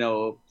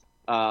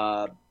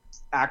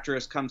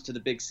actress comes to the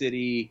big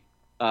city,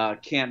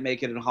 can't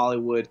make it in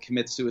Hollywood,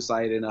 commits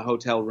suicide in a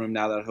hotel room.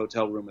 Now that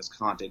hotel room is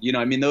haunted.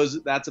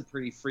 That's a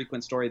pretty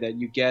frequent story that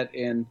you get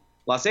in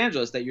Los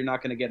Angeles that you're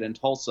not going to get in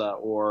Tulsa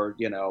or,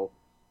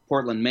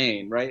 Portland,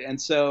 Maine. Right. And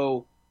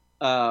so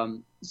I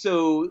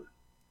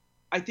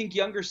think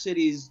younger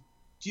cities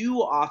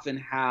do often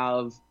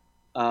have,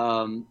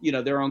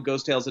 their own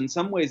ghost tales. In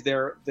some ways,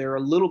 they're a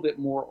little bit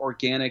more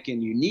organic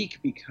and unique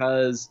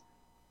because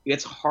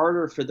it's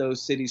harder for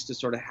those cities to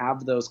sort of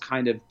have those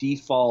kind of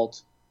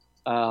default,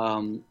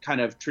 kind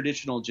of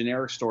traditional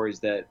generic stories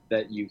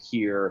that you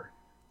hear.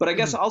 But I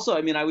guess also,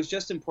 I mean, I was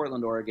just in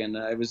Portland, Oregon.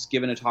 I was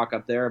given a talk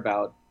up there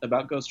about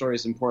ghost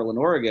stories in Portland,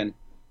 Oregon.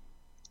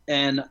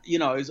 And,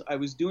 I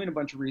was doing a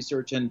bunch of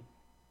research, and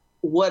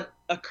what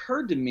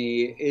occurred to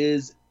me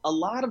is a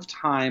lot of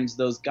times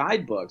those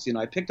guidebooks,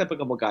 I picked up a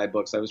couple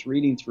guidebooks I was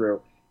reading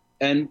through,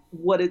 and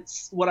what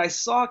I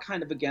saw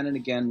kind of again and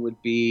again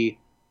would be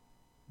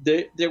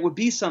there would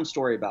be some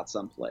story about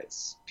some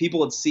place.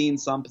 People had seen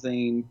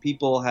something.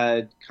 People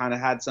had kind of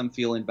had some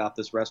feeling about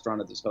this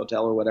restaurant or this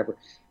hotel or whatever.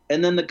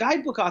 And then the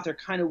guidebook author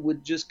kind of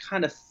would just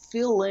kind of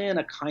fill in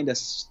a kind of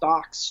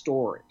stock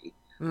story.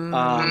 And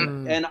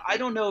I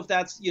don't know if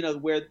that's,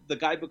 where the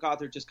guidebook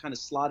author just kind of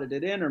slotted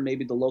it in, or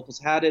maybe the locals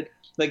had it.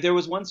 Like there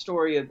was one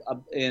story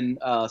in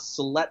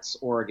Siletz,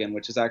 Oregon,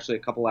 which is actually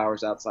a couple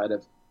hours outside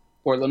of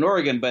Portland,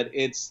 Oregon. But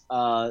it's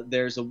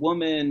there's a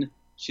woman.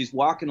 She's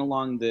walking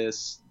along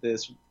this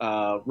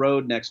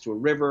road next to a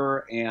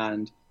river,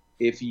 and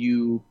if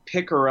you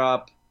pick her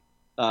up,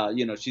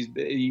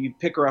 you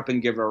pick her up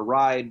and give her a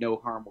ride, no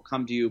harm will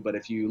come to you. But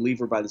if you leave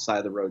her by the side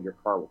of the road, your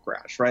car will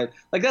crash, right?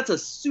 Like that's a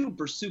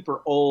super,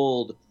 super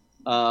old,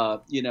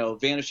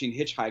 vanishing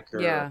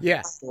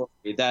hitchhiker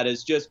story that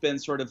has just been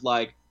sort of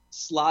like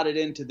slotted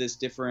into this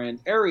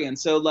different area. And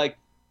so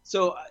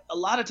a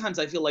lot of times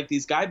I feel like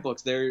these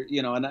guidebooks, they're,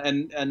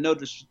 and no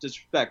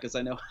disrespect, because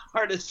I know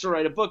artists to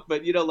write a book,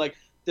 but,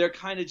 they're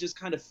kind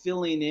of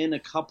filling in a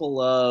couple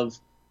of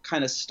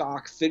kind of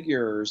stock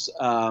figures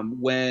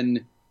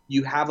when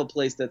you have a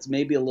place that's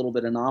maybe a little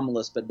bit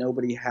anomalous, but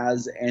nobody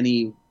has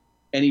any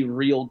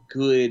real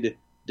good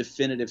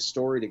definitive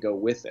story to go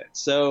with it.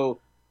 So,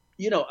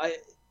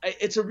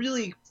 it's a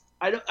really,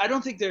 I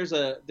don't think there's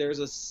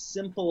a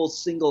simple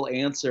single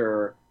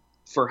answer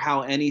for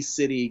how any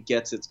city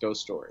gets its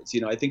ghost stories.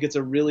 I think it's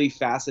a really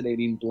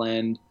fascinating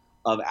blend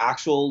of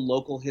actual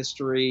local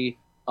history,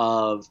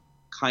 of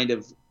kind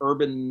of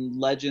urban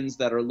legends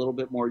that are a little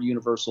bit more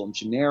universal and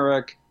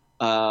generic,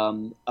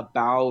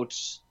 about,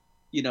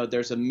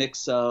 there's a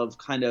mix of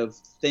kind of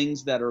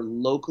things that are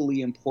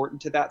locally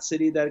important to that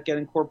city that get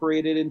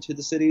incorporated into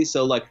the city.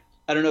 So like,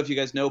 I don't know if you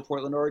guys know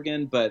Portland,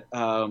 Oregon, but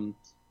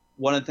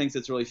one of the things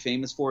that's really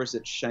famous for is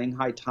its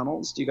Shanghai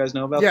tunnels. Do you guys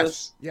know about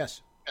this?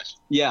 Yes.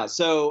 Yeah.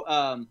 So,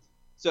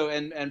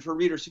 and for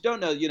readers who don't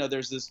know,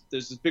 there's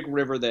this big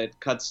river that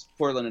cuts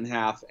Portland in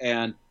half,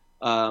 and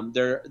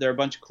there are a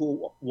bunch of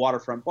cool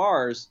waterfront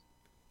bars.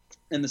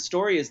 And the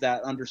story is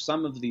that under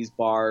some of these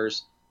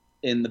bars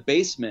in the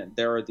basement,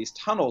 there are these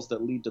tunnels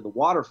that lead to the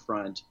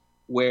waterfront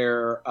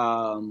where,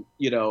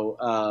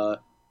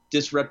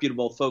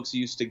 disreputable folks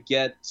used to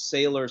get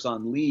sailors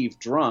on leave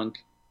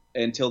drunk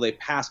until they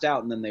passed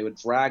out, and then they would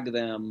drag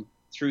them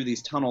through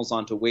these tunnels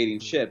onto waiting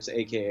ships,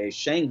 aka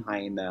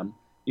Shanghaiing them.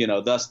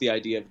 Thus the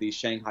idea of these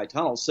Shanghai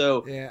tunnels.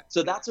 So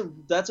that's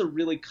a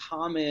really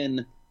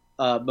common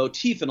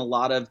motif in a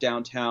lot of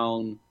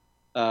downtown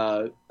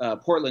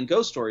Portland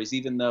ghost stories,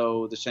 even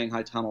though the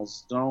Shanghai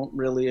tunnels don't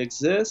really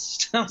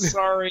exist.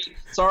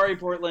 sorry,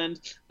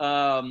 Portland.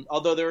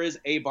 Although there is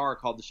a bar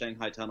called the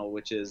Shanghai Tunnel,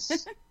 which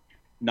is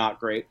not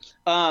great.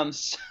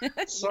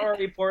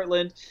 Sorry,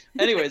 Portland.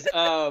 Anyways,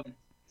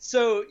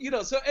 so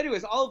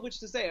anyways, all of which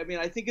to say, I mean,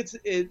 I think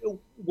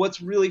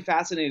what's really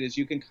fascinating is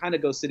you can kind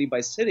of go city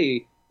by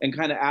city and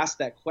kind of ask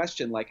that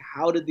question, like,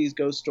 how did these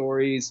ghost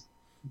stories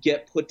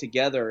get put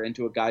together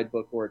into a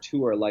guidebook or a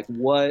tour? Like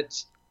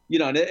what,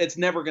 and it's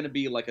never going to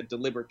be like a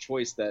deliberate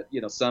choice that,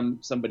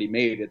 somebody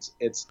made.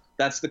 It's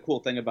that's the cool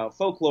thing about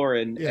folklore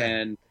and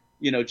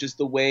just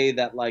the way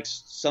that like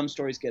some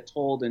stories get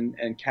told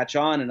and catch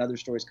on and other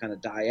stories kind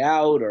of die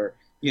out, or,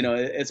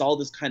 it's all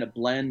this kind of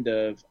blend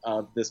of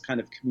this kind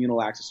of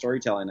communal acts of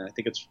storytelling. And I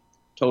think it's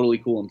totally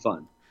cool and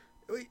fun.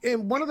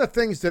 And one of the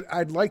things that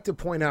I'd like to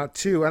point out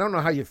too, I don't know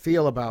how you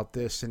feel about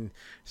this, and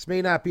this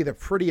may not be the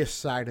prettiest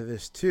side of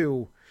this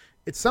too.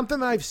 It's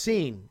something I've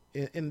seen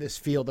in this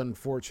field,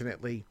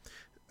 unfortunately,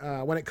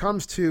 when it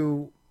comes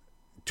to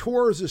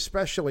tours,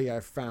 especially.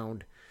 I've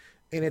found,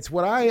 and it's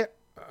what I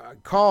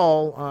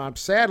call,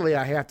 sadly,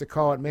 I have to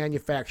call it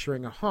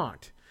manufacturing a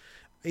haunt.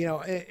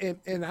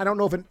 And I don't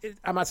know if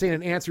I'm not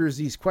saying it answers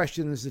these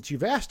questions that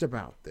you've asked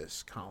about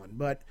this, Colin,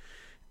 but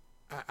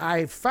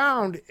I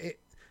found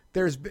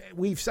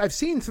I've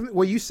seen some.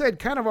 Well, you said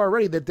kind of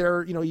already that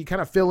there, you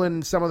kind of fill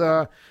in some of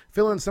the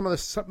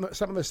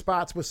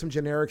spots with some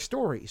generic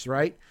stories,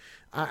 right?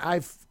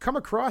 I've come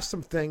across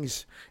some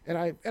things, and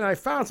I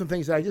found some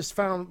things that I just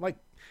found like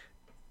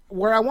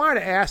where I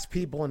wanted to ask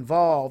people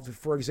involved.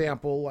 For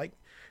example, like,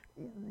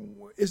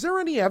 is there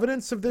any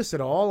evidence of this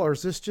at all, or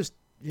is this just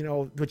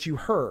what you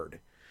heard?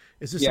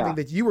 Is this something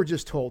that you were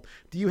just told?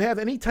 Do you have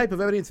any type of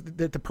evidence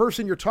that the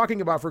person you're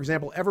talking about, for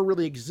example, ever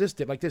really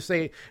existed? Like, to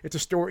say it's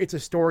a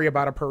story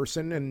about a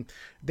person and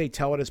they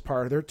tell it as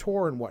part of their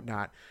tour and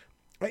whatnot.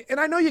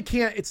 And I know you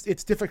can't,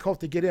 it's difficult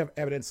to get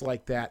evidence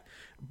like that,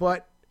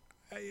 but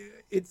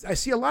I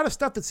see a lot of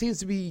stuff that seems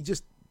to be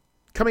just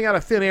coming out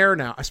of thin air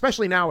now,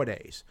 especially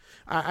nowadays.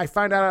 I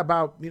find out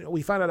about,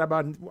 we find out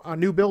about a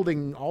new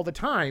building all the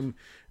time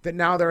that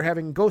now they're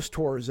having ghost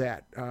tours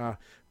at,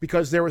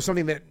 because there was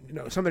something that,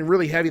 something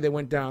really heavy that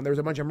went down. There was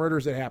a bunch of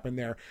murders that happened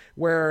there,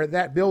 where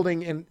that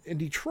building in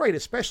Detroit,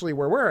 especially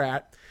where we're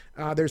at,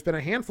 there's been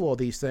a handful of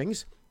these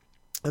things,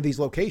 of these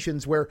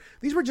locations where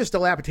these were just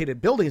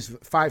dilapidated buildings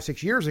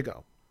 5-6 years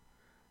ago.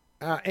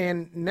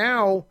 And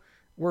now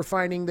we're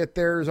finding that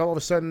there's all of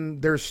a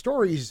sudden there's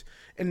stories,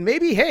 and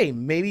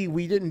maybe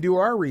we didn't do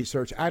our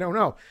research. I don't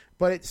know,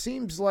 but it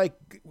seems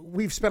like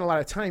we've spent a lot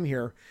of time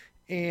here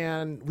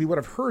and we would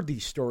have heard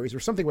these stories, or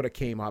something would have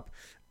came up.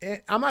 And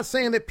I'm not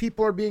saying that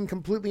people are being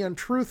completely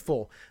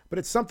untruthful, but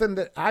it's something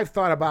that I've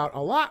thought about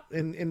a lot.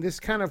 And this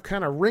kind of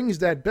rings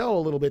that bell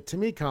a little bit to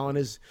me, Colin,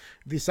 is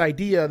this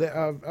idea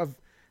of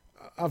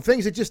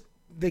things that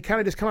they kind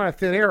of just come out of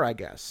thin air, I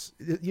guess.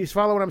 You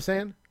follow what I'm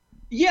saying?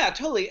 Yeah,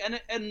 totally. And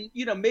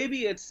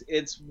maybe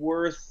it's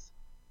worth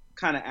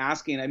kind of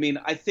asking. I mean,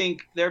 I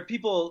think there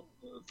are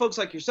folks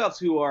like yourselves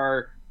who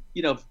are,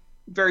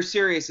 very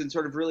serious and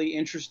sort of really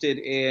interested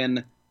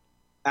in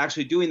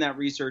actually doing that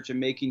research and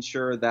making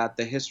sure that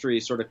the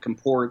history sort of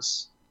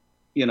comports,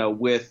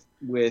 with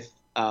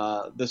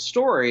the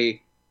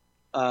story.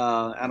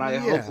 And I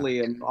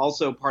hopefully am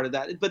also part of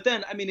that. But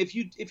then, I mean, if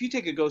you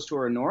take a ghost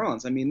tour in New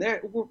Orleans, I mean,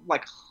 there were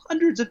like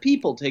hundreds of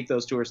people take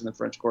those tours in the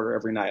French Quarter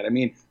every night. I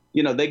mean,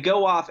 they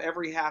go off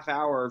every half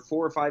hour,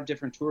 4 or 5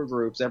 different tour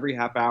groups every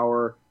half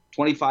hour,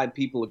 25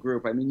 people a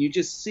group. I mean, you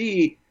just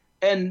see,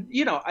 and,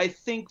 I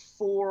think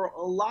for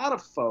a lot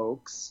of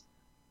folks,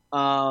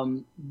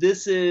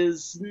 this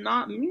is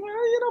not,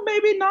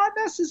 maybe not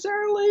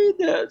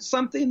necessarily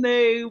something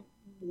they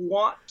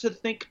want to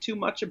think too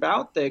much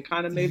about. They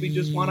kind of maybe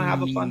just want to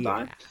have a fun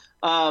time.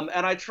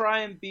 And I try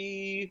and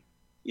be,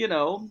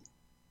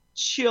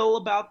 chill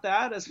about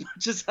that as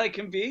much as I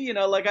can be. In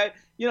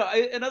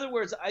other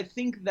words, I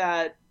think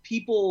that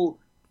people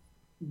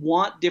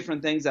want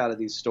different things out of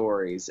these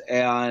stories,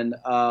 and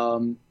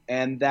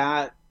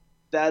that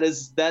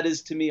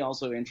is to me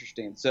also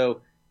interesting. So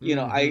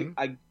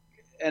I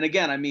and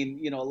again, I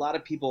mean, a lot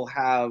of people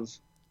have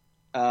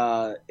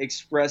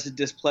expressed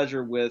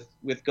displeasure with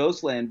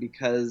Ghostland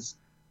because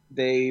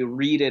they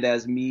read it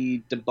as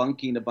me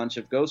debunking a bunch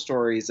of ghost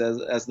stories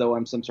as though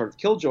I'm some sort of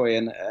killjoy,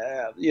 and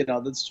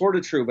that's sort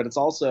of true, but it's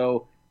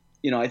also,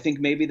 I think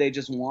maybe they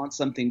just want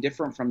something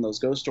different from those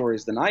ghost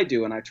stories than I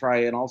do, and I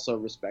try and also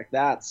respect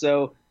that.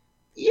 So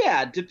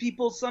yeah, do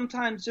people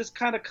sometimes just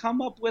kind of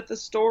come up with a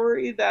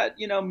story that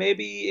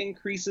maybe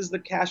increases the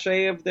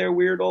cachet of their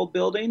weird old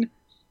building?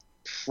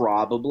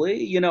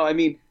 Probably. I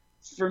mean,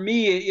 for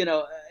me,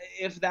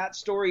 if that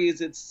story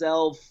is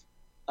itself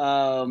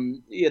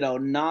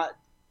not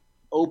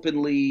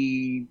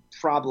openly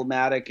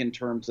problematic in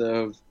terms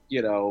of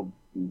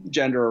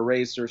gender or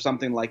race or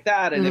something like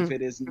that, and if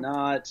it is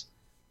not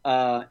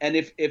and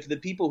if the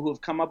people who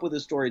have come up with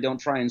the story don't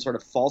try and sort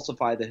of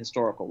falsify the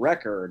historical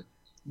record,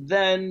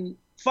 then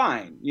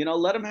fine,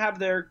 let them have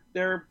their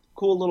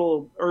cool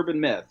little urban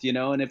myth,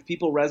 and if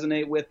people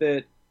resonate with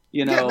it,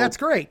 yeah, that's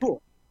great.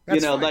 Cool.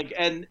 That's fine. Like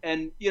and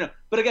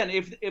but again,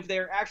 if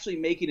they're actually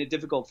making it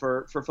difficult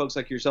for folks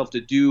like yourself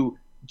to do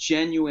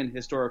genuine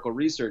historical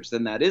research,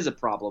 then that is a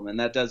problem, and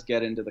that does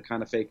get into the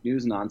kind of fake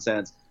news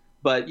nonsense.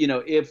 But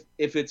if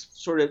it's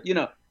sort of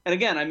and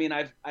again, I mean,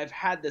 I've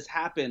had this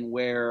happen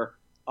where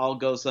I'll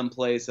go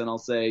someplace and I'll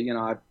say,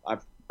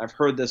 I've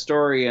heard this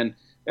story, and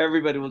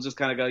everybody will just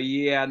kind of go,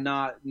 yeah,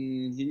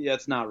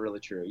 it's not really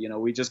true.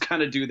 We just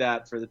kind of do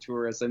that for the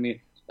tourists. I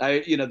mean,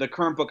 the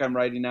current book I'm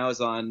writing now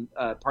is on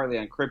partly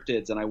on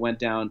cryptids, and I went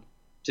down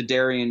to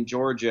Darien,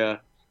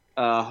 Georgia,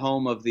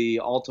 home of the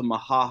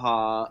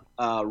Altamaha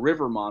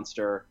river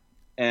monster,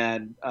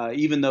 and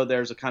even though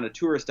there's a kind of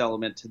tourist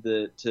element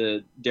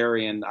to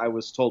Darien, I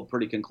was told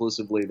pretty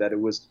conclusively that it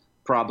was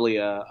probably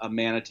a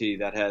manatee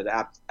that had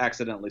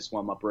accidentally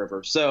swum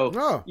upriver.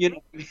 So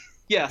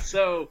yeah.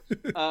 So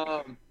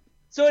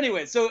so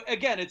anyway, so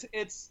again,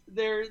 it's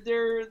there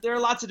are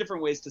lots of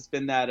different ways to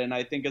spin that, and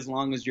I think as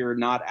long as you're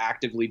not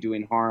actively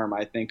doing harm,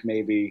 I think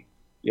maybe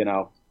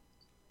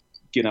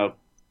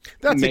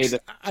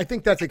I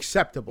think that's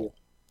acceptable.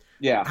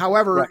 Yeah.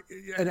 However, right.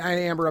 and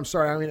Amber, I'm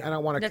sorry. I mean, I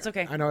don't want to. That's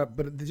okay. I know,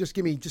 but just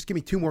give me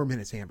 2 more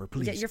minutes, Amber,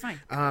 please. Yeah, you're fine.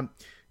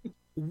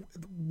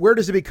 Where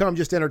does it become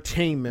just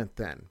entertainment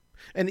then?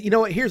 And you know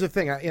what? Here's the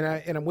thing,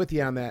 and I'm with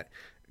you on that,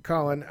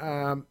 Colin.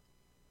 I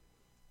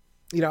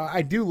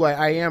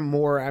am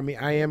more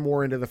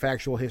into the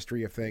factual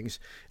history of things.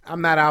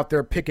 I'm not out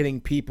there picketing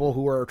people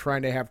who are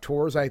trying to have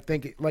tours. I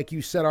think, like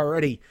you said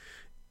already,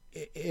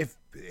 if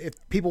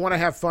people want to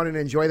have fun and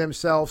enjoy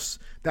themselves,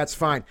 that's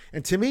fine.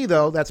 And to me,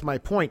 though, that's my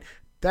point.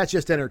 That's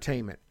just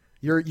entertainment.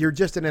 You're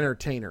just an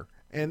entertainer,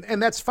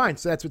 and that's fine.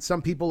 So that's what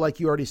some people, like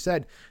you already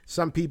said,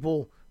 some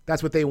people,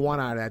 that's what they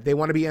want out of that. They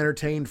want to be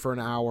entertained for an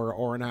hour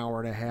or an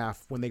hour and a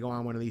half when they go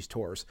on one of these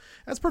tours.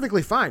 That's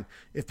perfectly fine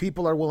if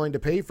people are willing to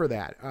pay for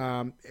that.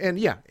 And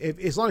yeah,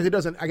 as long as it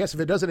doesn't, I guess if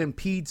it doesn't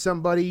impede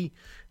somebody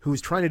who's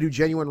trying to do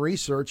genuine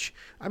research,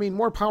 I mean,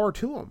 more power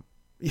to them.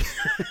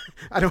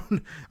 I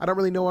don't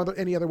really know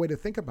any other way to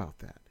think about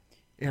that.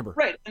 Amber.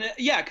 Right. And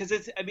because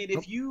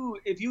if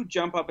you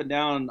jump up and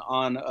down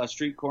on a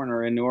street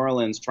corner in New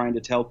Orleans trying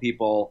to tell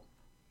people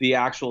the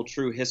actual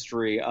true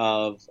history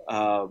of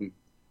the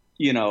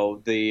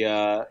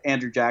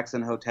Andrew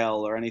Jackson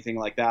Hotel or anything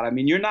like that, I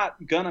mean, you're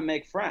not gonna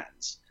make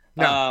friends.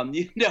 No.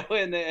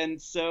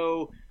 And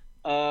so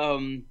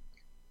again,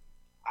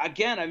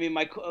 I mean,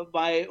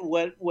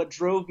 what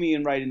drove me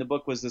in writing the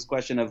book was this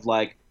question of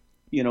like,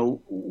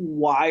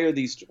 why are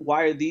these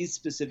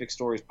specific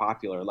stories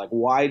popular? Like,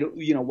 why do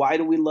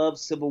we love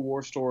Civil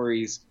War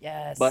stories?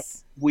 Yes. But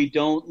we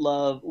don't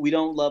love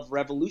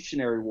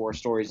Revolutionary War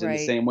stories in the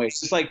same way. It's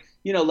just like,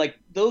 like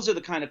those are the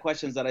kind of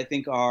questions that I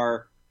think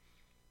are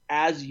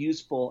as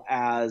useful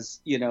as,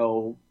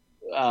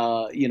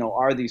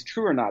 are these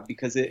true or not?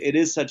 Because it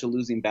is such a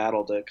losing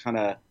battle to kind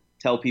of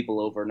tell people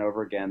over and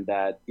over again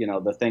that,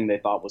 the thing they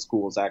thought was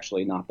cool is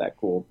actually not that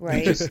cool.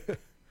 Right.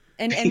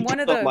 And one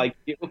of the like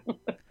you.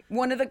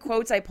 One of the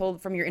quotes I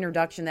pulled from your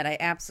introduction that I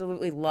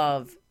absolutely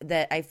love,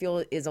 that I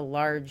feel is a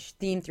large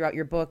theme throughout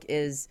your book,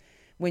 is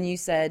when you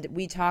said,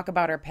 we talk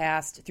about our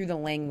past through the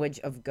language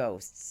of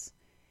ghosts.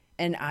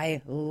 And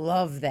I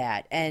love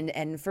that.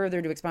 And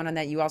further to expound on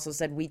that, you also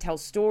said, we tell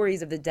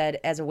stories of the dead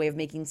as a way of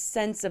making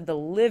sense of the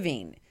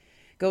living.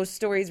 Ghost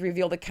stories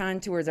reveal the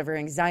contours of our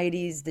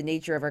anxieties, the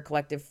nature of our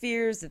collective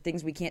fears, the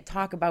things we can't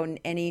talk about in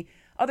any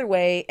other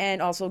way,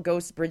 and also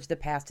ghosts bridge the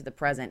past to the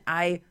present.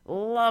 I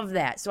love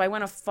that. So I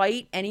want to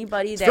fight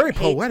anybody it's that very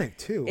hates. poetic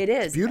too. It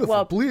is it's beautiful.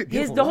 Well,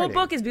 beautiful the whole writing.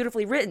 book is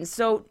beautifully written.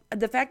 So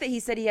the fact that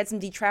he said he had some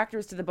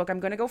detractors to the book, I'm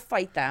going to go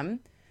fight them.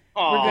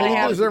 Aww. We're gonna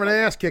have deserve an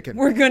ass kicking.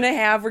 We're gonna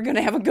have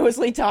a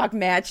ghostly talk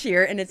match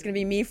here, and it's gonna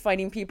be me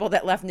fighting people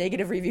that left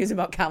negative reviews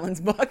about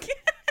Colin's book.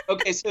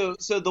 Okay, so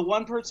the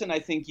one person I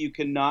think you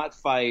cannot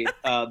fight,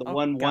 the Oh,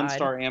 one God.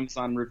 star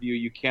Amazon review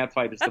you can't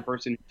fight is the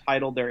person who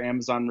titled their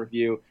Amazon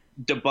review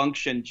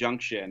 "Debunction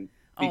Junction,"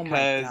 Oh, my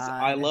because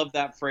I God. love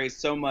that phrase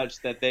so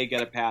much that they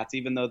get a pass,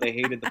 even though they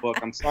hated the book.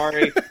 I'm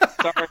sorry,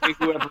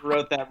 whoever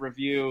wrote that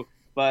review,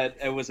 but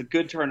it was a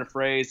good turn of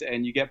phrase,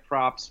 and you get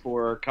props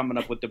for coming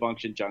up with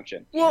Debunction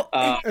Junction. Well,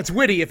 It's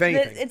witty, if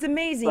anything. it's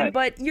amazing, Right.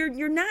 but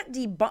you're not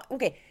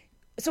okay.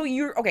 So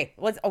you're okay.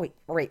 Wait. All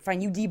right,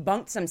 fine. You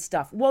debunked some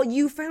stuff. Well,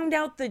 you found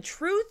out the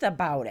truth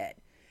about it,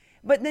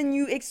 but then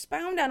you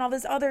expound on all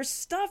this other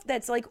stuff.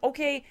 That's like,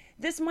 okay,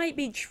 this might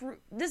be true.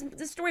 This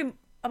story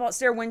about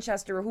Sarah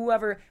Winchester or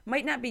whoever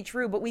might not be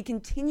true, but we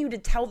continue to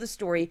tell the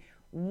story.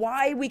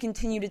 Why we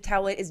continue to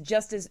tell it is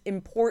just as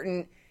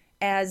important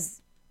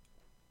as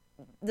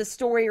the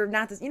story or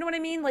not. This, you know what I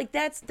mean? Like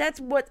that's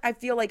what I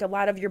feel like a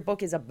lot of your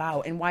book is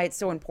about, and why it's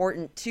so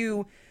important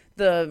to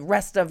the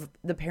rest of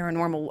the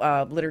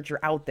paranormal literature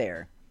out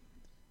there.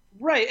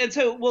 Right, and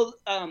so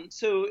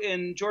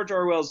in George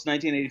Orwell's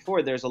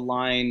 1984, there's a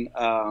line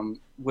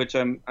which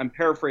I'm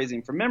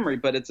paraphrasing from memory,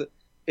 but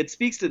it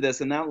speaks to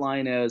this, and that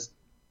line is,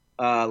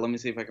 let me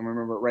see if I can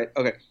remember it right.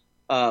 Okay,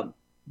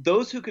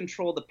 those who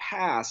control the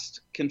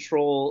past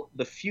control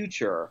the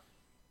future,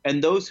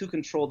 and those who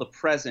control the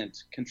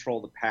present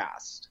control the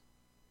past.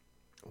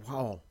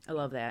 Wow. I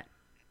love that.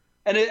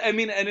 And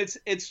it's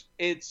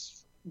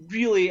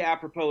really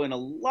apropos in a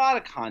lot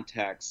of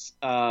contexts,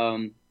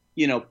 and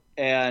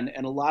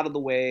a lot of the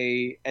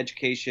way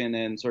education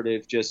and sort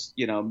of just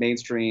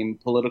mainstream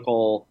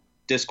political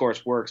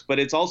discourse works. But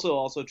it's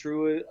also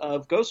true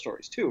of ghost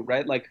stories too,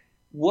 right? Like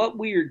what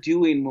we are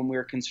doing when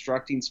we're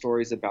constructing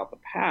stories about the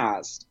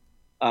past,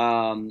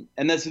 and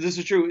this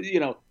is true,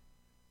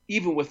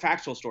 even with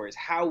factual stories,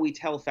 how we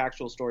tell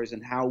factual stories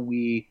and how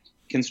we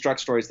construct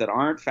stories that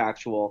aren't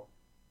factual.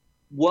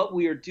 What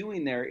we are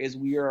doing there is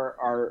we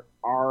are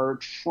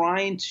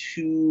trying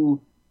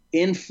to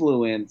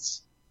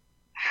influence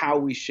how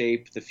we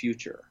shape the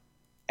future.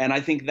 And I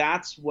think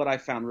that's what I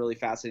found really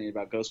fascinating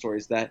about ghost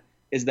stories, that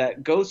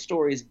ghost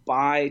stories,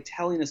 by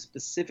telling a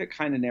specific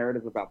kind of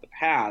narrative about the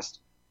past,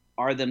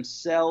 are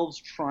themselves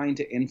trying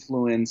to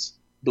influence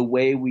the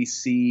way we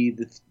see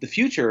the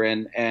future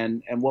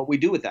and what we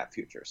do with that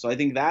future. So I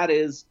think that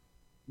is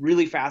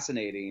really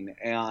fascinating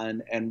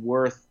and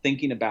worth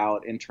thinking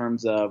about in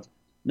terms of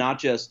not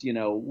just,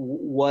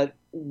 what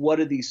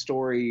are these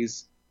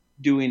stories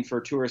doing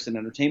for tourists and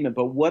entertainment,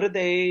 but what are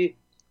they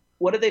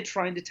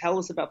trying to tell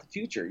us about the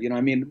future?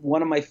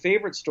 One of my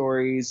favorite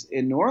stories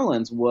in New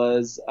Orleans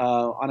was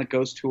on a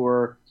ghost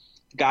tour,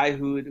 a guy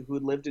who had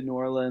lived in New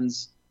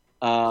Orleans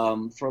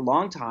for a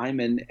long time,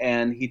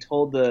 and he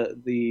told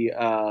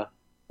the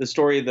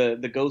story of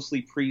the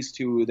ghostly priest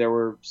who there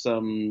were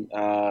some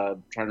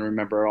trying to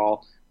remember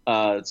all.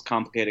 It's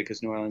complicated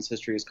because New Orleans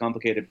history is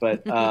complicated,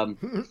 but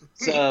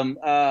some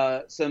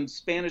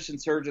Spanish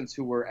insurgents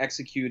who were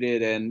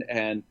executed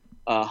and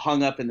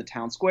hung up in the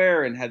town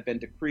square and had been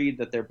decreed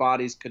that their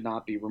bodies could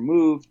not be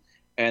removed.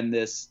 And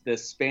this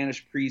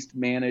Spanish priest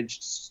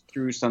managed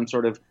through some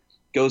sort of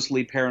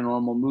ghostly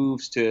paranormal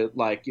moves to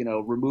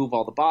remove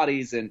all the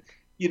bodies. And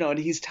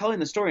he's telling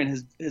the story,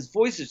 and his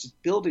voice is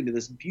just building to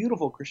this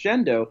beautiful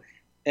crescendo.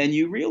 And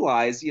you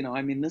realize,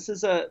 this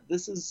is a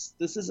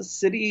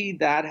city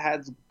that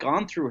has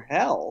gone through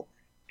hell,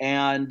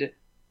 and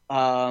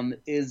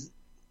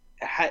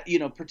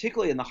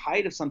particularly in the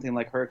height of something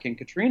like Hurricane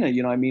Katrina,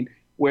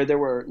 where there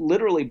were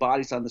literally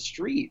bodies on the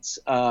streets,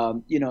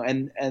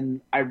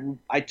 and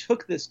I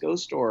took this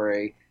ghost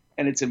story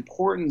and its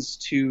importance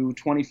to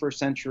 21st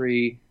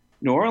century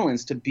New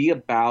Orleans to be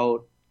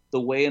about the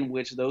way in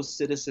which those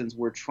citizens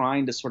were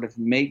trying to sort of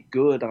make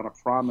good on a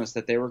promise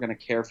that they were going to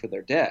care for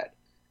their dead.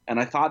 And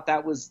I thought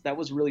that was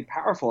really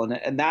powerful,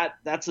 and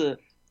that's a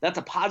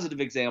positive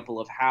example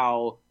of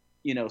how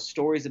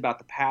stories about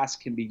the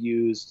past can be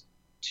used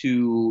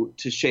to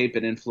shape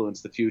and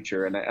influence the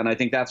future, and I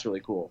think that's really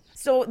cool.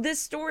 So this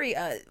story,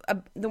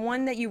 the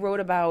one that you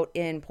wrote about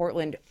in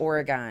Portland,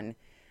 Oregon,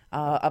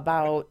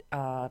 about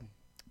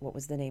what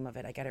was the name of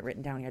it? I got it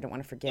written down here. I don't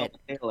want to forget.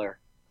 Thelma Taylor.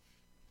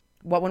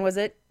 What one was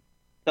it?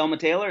 Thelma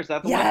Taylor, is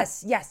that the one?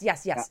 Yes.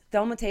 Yeah.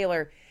 Thelma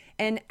Taylor,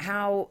 and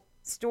how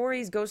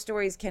ghost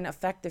stories can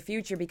affect the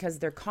future because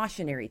they're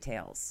cautionary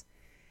tales.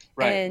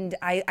 Right. And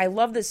I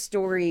love this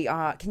story.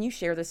 Can you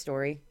share this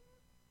story?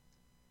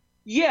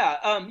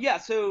 Yeah.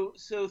 So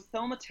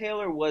Thelma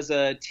Taylor was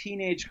a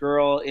teenage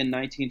girl in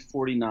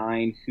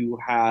 1949 who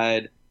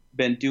had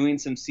been doing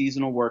some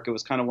seasonal work. It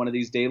was kind of one of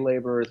these day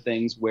labor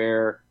things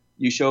where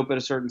you show up at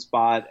a certain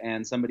spot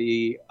and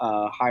somebody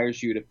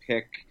hires you to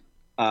pick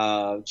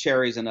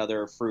cherries and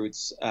other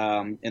fruits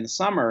in the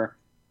summer.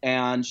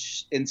 And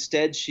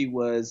instead, she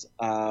was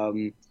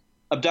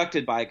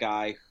abducted by a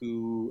guy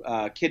who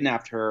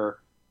kidnapped her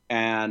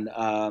and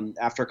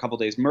after a couple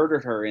days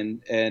murdered her.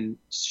 And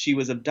she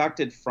was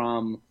abducted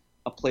from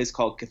a place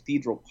called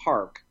Cathedral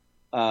Park,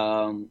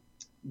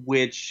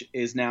 which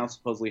is now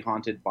supposedly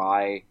haunted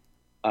by,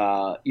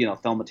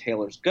 Thelma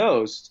Taylor's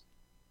ghost.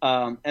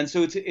 And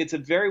so it's a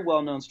very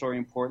well known story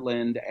in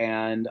Portland,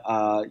 and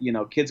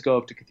kids go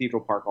up to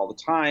Cathedral Park all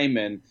the time,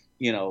 and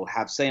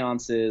have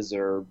seances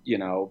or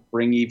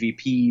bring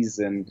EVPs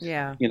and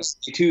Yeah.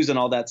 twos and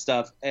all that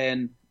stuff.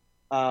 And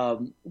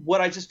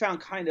what I just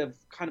found kind of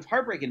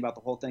heartbreaking about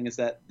the whole thing is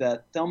that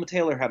Thelma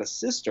Taylor had a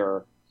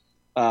sister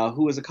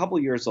who was a couple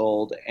years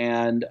old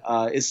and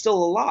is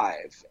still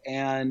alive.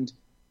 And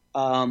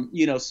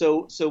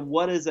so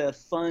what is a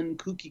fun,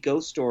 kooky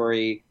ghost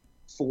story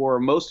for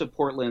most of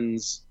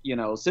Portland's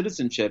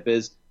citizenship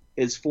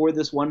is for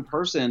this one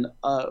person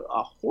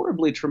a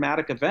horribly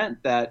traumatic event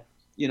that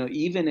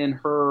even in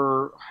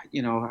her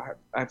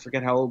I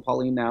forget how old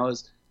Pauline now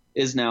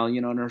is now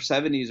in her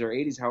 70s or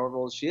 80s, however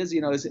old she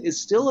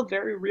is still a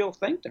very real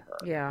thing to her.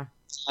 Yeah.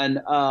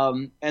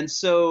 And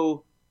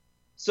so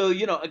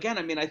again,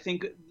 I mean, I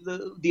think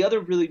the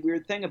other really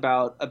weird thing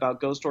about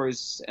ghost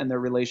stories and their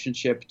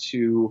relationship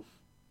to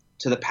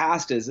the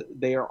past is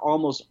they are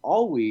almost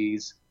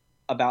always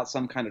about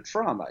some kind of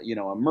trauma,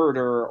 a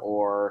murder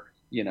or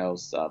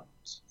a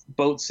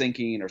boat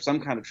sinking or some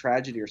kind of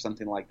tragedy or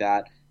something like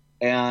that.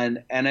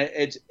 And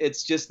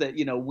it's just that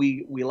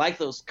we like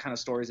those kind of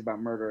stories about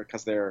murder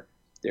because they're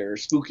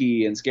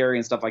spooky and scary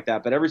and stuff like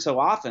that. But every so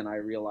often I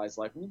realize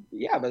but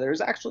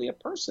there's actually a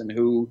person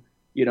who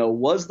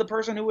was the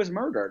person who was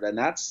murdered, and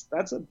that's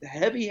a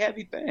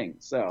heavy thing.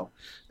 So,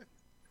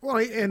 well,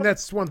 and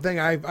that's one thing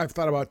I've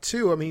thought about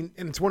too. I mean,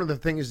 and it's one of the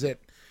things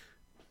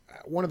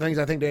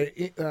I think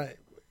that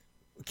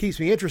keeps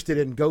me interested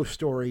in ghost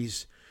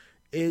stories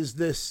is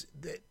this: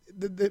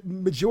 the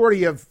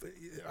majority of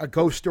a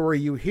ghost story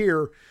you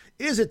hear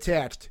is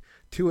attached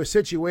to a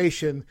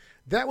situation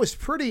that was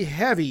pretty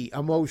heavy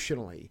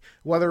emotionally,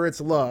 whether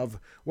it's love,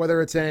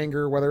 whether it's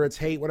anger, whether it's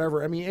hate,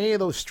 whatever. I mean, any of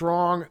those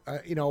strong,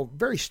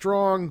 very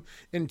strong,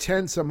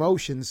 intense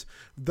emotions,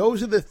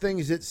 those are the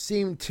things that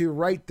seem to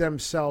write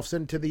themselves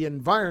into the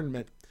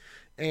environment.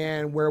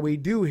 And where we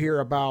do hear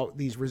about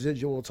these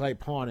residual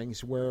type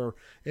hauntings where,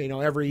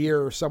 every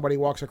year somebody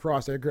walks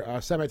across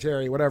a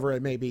cemetery, whatever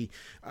it may be,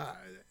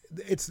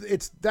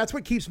 that's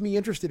what keeps me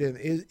interested in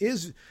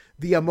is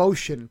the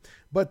emotion.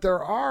 But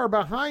there are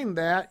behind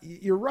that,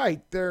 you're right,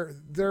 there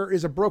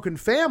is a broken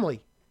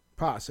family,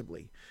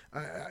 possibly.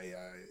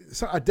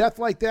 So a death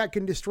like that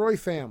can destroy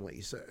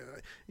families.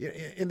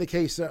 In the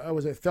case,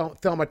 was it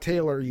Thelma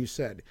Taylor? You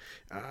said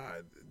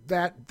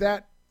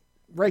that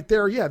right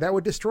there, yeah, that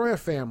would destroy a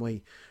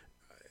family.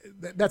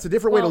 That's a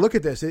different way to look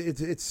at this.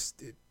 It's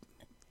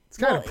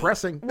kind of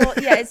depressing. Well,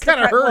 yeah, it's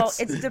kind of hurts.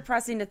 Well, it's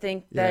depressing to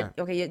think that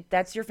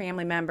that's your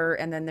family member,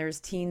 and then there's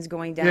teens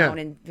going down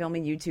and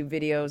filming YouTube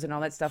videos and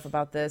all that stuff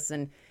about this.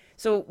 And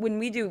so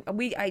when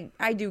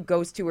I do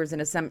ghost tours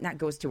not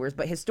ghost tours,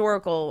 but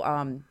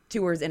historical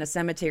tours in a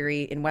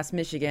cemetery in West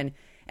Michigan,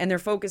 and they're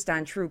focused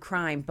on true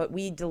crime. But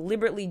we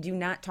deliberately do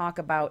not talk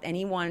about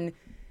anyone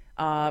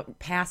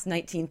past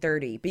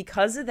 1930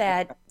 because of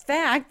that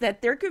fact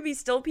that there could be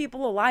still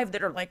people alive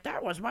that are like,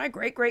 that was my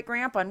great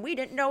grandpa and we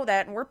didn't know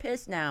that and we're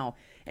pissed now.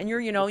 And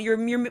we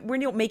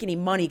don't make any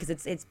money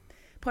because it's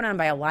put on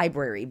by a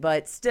library,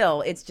 but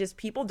still it's just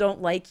people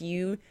don't like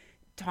you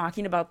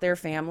talking about their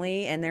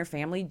family and their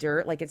family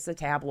dirt like it's a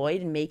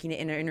tabloid and making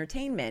it into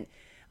entertainment.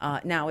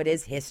 Now it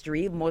is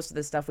history. Most of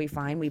the stuff we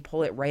find, we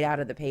pull it right out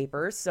of the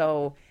paper.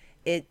 So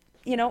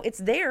it's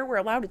there. We're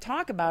allowed to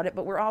talk about it,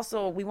 but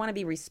we want to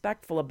be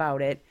respectful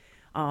about it.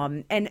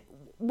 And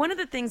one of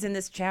the things in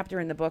this chapter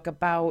in the book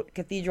about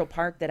Cathedral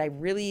Park that I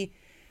really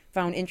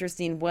found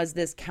interesting was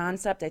this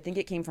concept. I think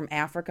it came from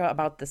Africa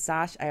about the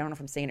Sash. I don't know if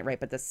I'm saying it right,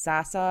 but the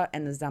Sasa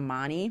and the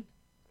Zamani.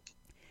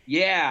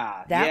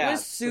 Yeah. That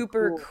was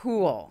super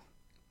cool.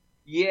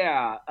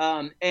 Yeah.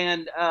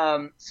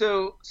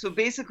 So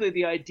basically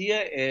the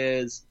idea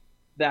is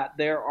that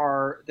there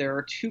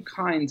are two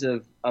kinds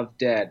of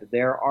dead.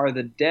 There are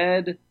the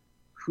dead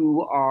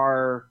who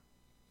are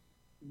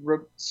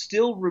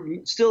still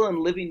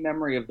in living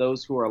memory of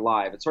those who are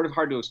alive. It's sort of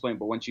hard to explain,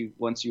 but once you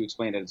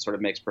explain it sort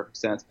of makes perfect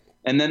sense.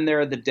 And then there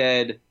are the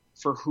dead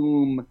for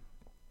whom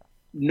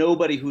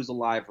nobody who's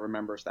alive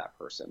remembers that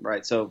person,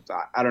 right? So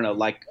I don't know,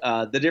 like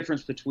the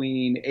difference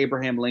between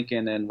Abraham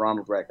Lincoln and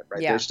Ronald Reagan,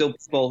 right? Yeah. There's still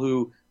people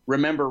who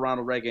remember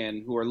Ronald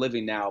Reagan who are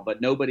living now,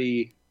 but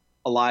nobody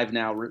alive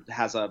now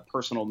has a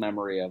personal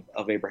memory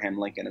of Abraham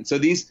Lincoln. And so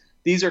these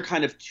are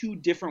kind of two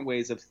different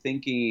ways of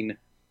thinking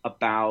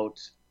about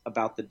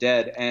the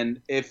dead.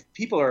 And if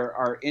people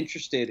are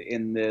interested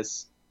in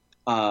this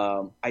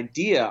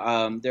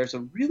idea, there's a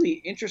really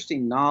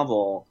interesting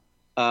novel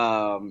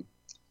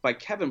by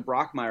Kevin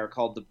Brockmeyer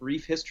called The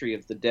Brief History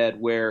of the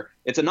Dead, where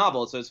it's a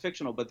novel, so it's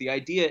fictional, but the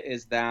idea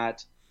is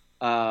that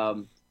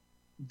that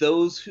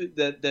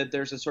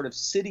there's a sort of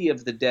city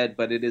of the dead,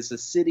 but it is a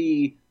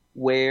city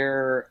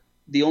where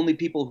the only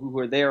people who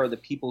are there are the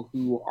people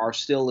who are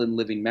still in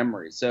living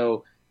memory.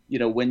 So,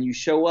 when you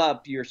show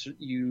up,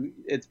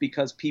 it's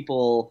because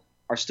people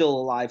are still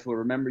alive who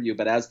remember you,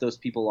 but as those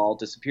people all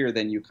disappear,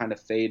 then you kind of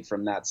fade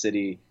from that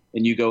city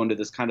and you go into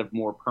this kind of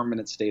more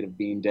permanent state of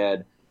being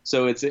dead.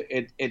 So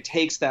it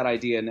takes that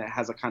idea and it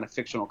has a kind of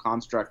fictional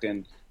construct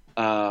and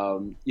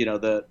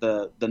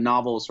The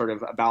novel is sort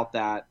of about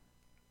that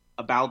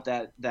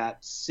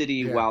city.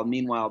 Yeah. While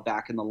meanwhile,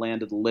 back in the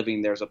land of the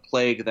living, there's a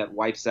plague that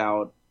wipes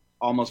out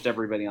almost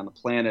everybody on the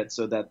planet,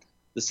 so that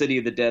the city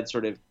of the dead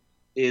sort of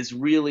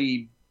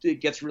it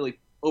gets really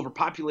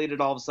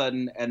overpopulated all of a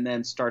sudden, and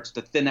then starts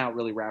to thin out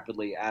really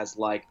rapidly as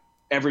like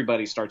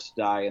everybody starts to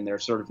die, and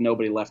there's sort of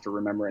nobody left to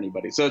remember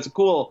anybody. So it's a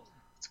cool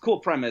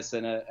premise,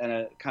 and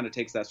it kind of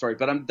takes that story.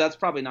 But that's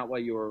probably not why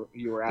you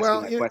were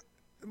asking that question.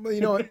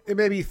 Well, it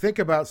made me think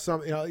about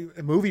some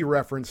a movie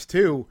reference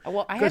too. Oh,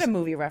 well, I had a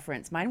movie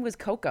reference. Mine was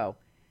Coco.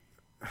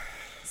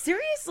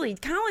 Seriously,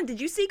 Colin,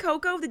 did you see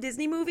Coco, the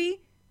Disney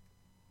movie?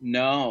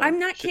 No, I'm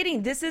not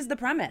kidding. This is the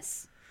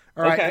premise.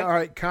 All right, Okay. all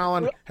right,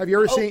 Colin. Have you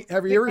ever seen?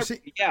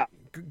 Yeah.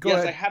 Go yes,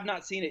 ahead. I have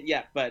not seen it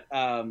yet, but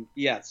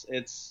yes,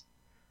 it's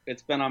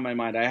been on my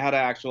mind. I had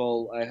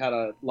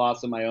a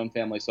loss in my own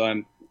family,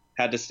 so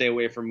had to stay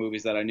away from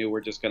movies that I knew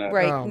were just gonna.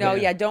 Right. Oh, no,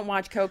 man. yeah, don't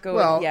watch Coco.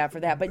 Well, yeah, for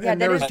that. But yeah, And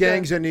that there was is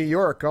Gangs in New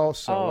York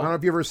also. Oh. I don't know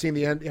if you've ever seen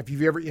the end. Have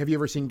you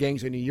ever seen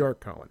Gangs in New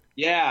York, Colin?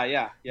 Yeah.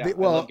 I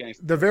Well, love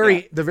gangsters.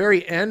 the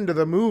very end of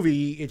the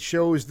movie, it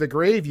shows the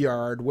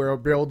graveyard where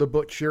Bill the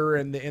Butcher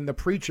and the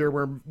preacher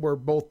were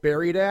both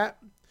buried at.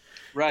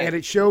 Right. And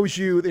it shows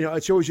you,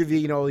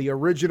 the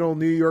original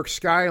New York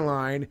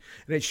skyline,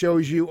 and it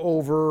shows you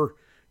over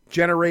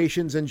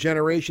generations and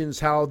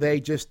generations how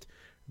they just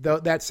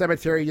that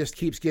cemetery just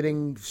keeps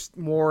getting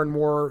more and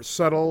more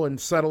subtle and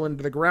settle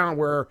into the ground,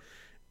 where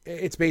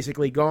it's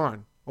basically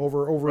gone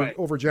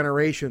over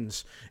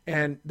generations.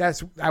 And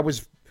as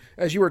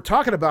you were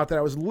talking about that,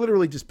 I was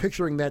literally just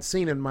picturing that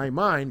scene in my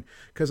mind,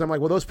 because I'm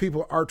like, well, those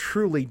people are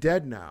truly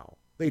dead now.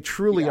 They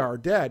truly are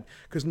dead,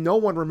 because no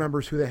one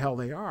remembers who the hell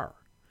they are.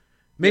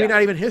 Maybe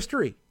not even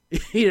history.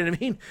 You know what I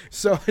mean?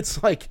 So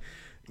it's like,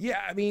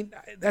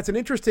 that's an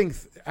interesting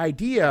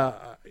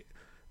idea,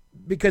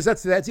 because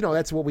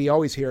that's what we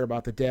always hear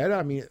about the dead.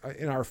 I mean,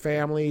 in our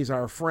families,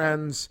 our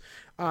friends,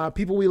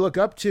 people we look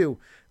up to,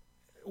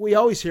 we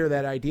always hear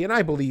that idea, and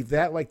I believe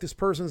that. Like, this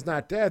person's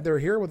not dead; they're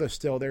here with us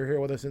still. They're here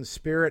with us in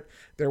spirit.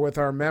 They're with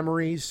our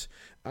memories.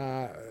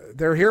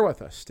 They're here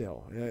with us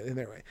still.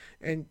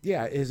 And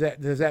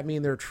does that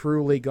mean they're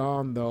truly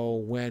gone though,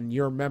 when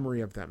your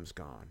memory of them's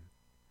gone?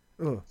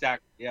 Ugh.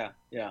 Exactly.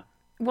 Yeah.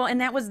 Well,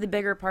 and that was the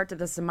bigger part of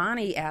the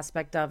Samani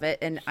aspect of it.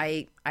 And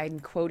I'm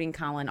quoting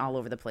Colin all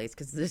over the place,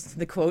 because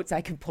the quotes,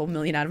 I could pull a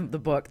million out of the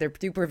book. They're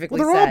too perfectly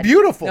Well, they're said. all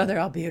beautiful. No, they're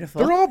all beautiful.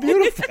 They're all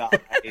beautiful.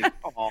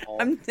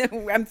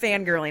 I'm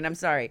fangirling. I'm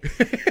sorry.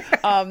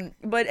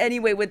 But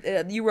anyway,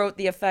 with you wrote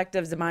the effect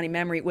of Zamani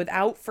memory.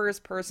 Without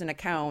first-person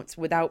accounts,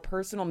 without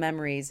personal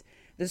memories,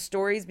 the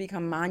stories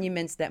become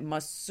monuments that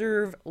must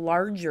serve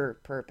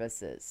larger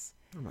purposes.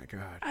 Oh my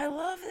God. I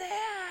love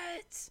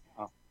that.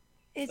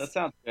 That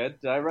sounds good.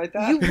 Did I write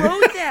that? You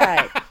wrote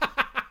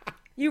that.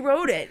 You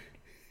wrote it.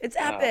 It's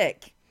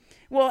epic.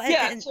 Well, go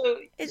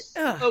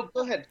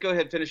ahead. Go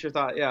ahead. Finish your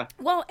thought. Yeah.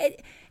 Well,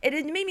 it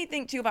made me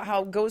think too about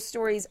how ghost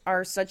stories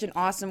are such an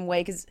awesome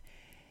way, because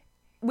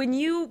when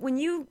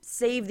you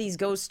save these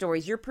ghost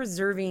stories, you're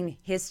preserving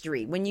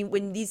history. When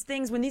these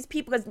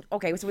people,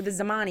 okay, so with the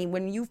Zamani,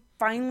 when you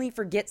finally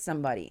forget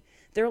somebody,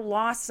 they're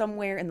lost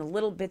somewhere in the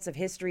little bits of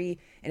history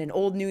in an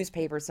old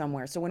newspaper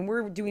somewhere. So when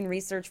we're doing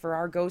research for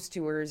our ghost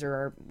tours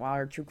or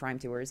our true crime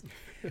tours,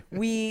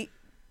 we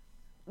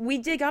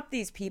dig up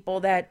these people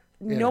that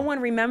no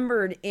one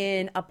remembered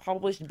in a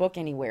published book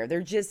anywhere.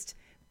 They're just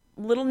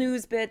little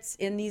news bits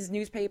in these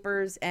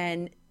newspapers,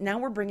 and now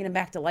we're bringing them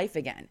back to life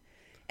again.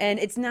 And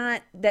it's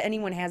not that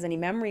anyone has any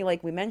memory,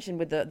 like we mentioned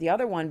with the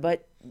other one,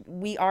 but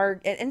we are,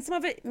 and some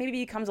of it maybe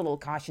becomes a little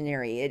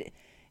cautionary.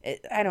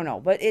 I don't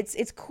know, but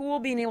it's cool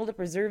being able to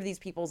preserve these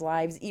people's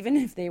lives, even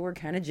if they were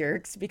kind of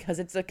jerks, because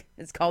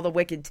it's called a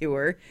Wicked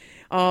Tour.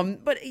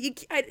 But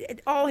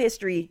all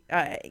history,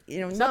 nothing should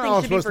be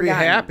supposed to be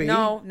forgotten. happy.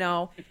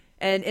 No,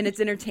 and it's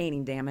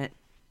entertaining. Damn it.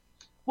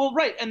 Well,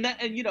 right, and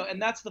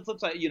that's the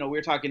flip side. We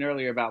were talking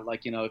earlier about,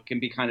 like, it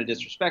can be kind of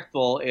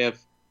disrespectful if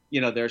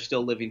they're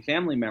still living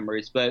family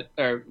members,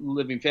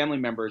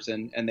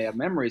 and they have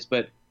memories.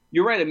 But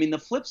you're right. I mean, the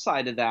flip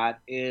side of that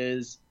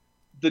is,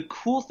 the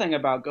cool thing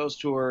about ghost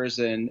tours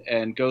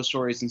and ghost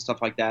stories and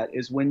stuff like that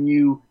is when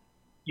you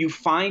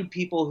find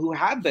people who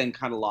have been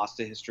kind of lost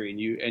to history,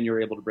 and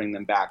you're able to bring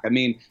them back. I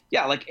mean,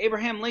 yeah, like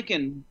Abraham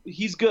Lincoln,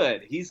 he's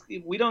good.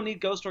 We don't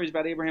need ghost stories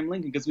about Abraham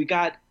Lincoln, because we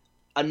got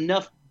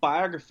enough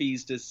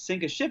biographies to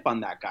sink a ship on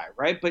that guy,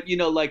 right? But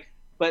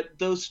but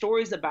those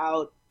stories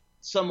about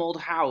some old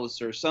house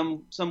or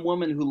some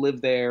woman who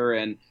lived there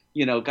and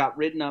got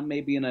written up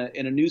maybe in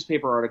a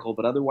newspaper article,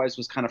 but otherwise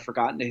was kind of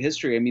forgotten to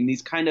history. I mean,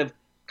 these kind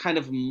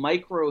of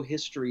micro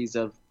histories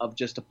of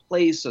just a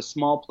place, a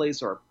small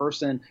place, or a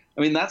person.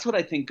 I mean, that's what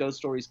I think ghost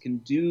stories can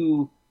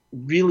do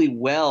really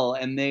well.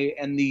 And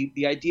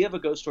the idea of a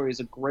ghost story is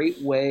a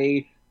great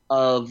way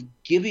of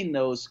giving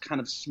those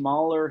kind of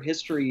smaller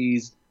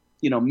histories,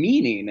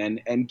 meaning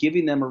and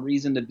giving them a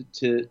reason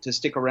to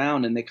stick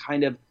around. And they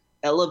kind of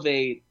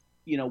elevate,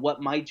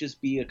 what might just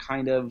be a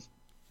kind of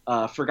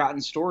forgotten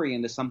story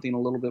into something a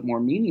little bit more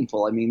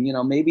meaningful. I mean,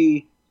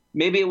 maybe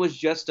maybe it was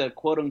just a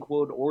quote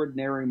unquote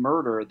ordinary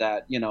murder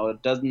that,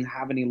 it doesn't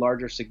have any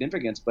larger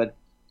significance, but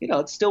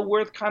it's still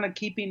worth kind of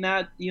keeping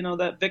that,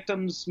 that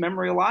victim's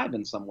memory alive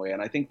in some way.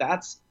 And I think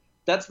that's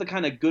the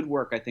kind of good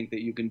work I think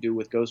that you can do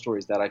with ghost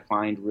stories that I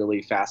find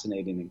really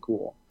fascinating and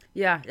cool.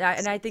 Yeah,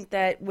 and I think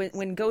that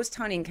when ghost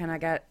hunting kind of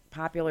got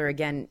popular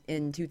again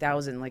in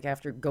 2000, like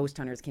after Ghost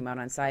Hunters came out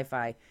on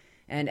Sci-Fi,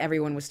 and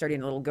everyone was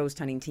starting a little ghost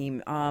hunting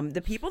team,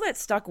 the people that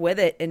stuck with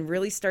it and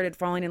really started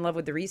falling in love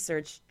with the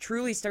research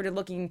truly started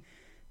looking,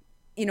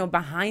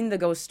 behind the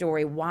ghost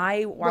story.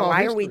 Why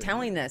are we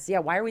telling this? Yeah,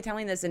 why are we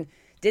telling this? And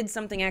did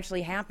something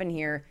actually happen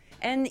here?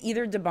 And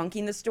either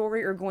debunking the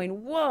story or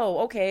going, whoa,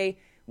 okay,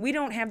 we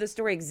don't have the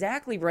story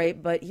exactly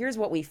right, but here's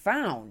what we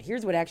found.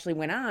 Here's what actually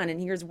went on, and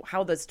here's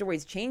how the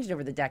story's changed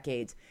over the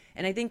decades.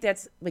 And I think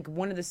that's like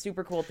one of the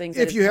super cool things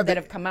that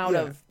have come out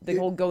of the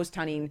whole ghost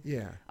hunting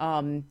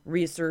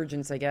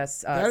resurgence, I guess.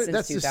 Since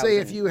That's 2000. to say,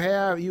 if you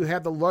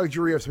have the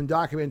luxury of some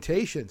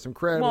documentation, some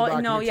credible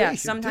documentation.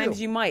 Sometimes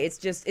too. you might. It's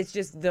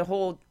just the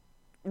whole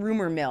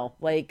rumor mill,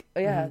 like,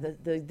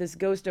 this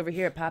ghost over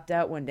here popped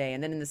out one day,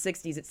 and then in the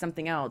 60s it's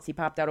something else, he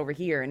popped out over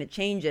here, and it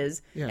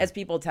changes as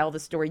people tell the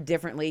story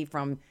differently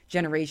from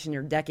generation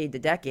or decade to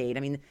decade. I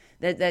mean,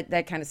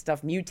 that kind of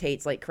stuff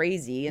mutates like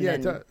crazy, and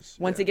then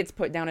once it gets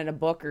put down in a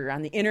book or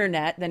on the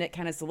internet, then it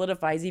kind of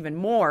solidifies even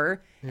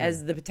more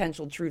as the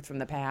potential truth from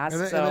the past.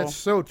 And that's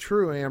so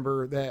true,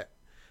 Amber, that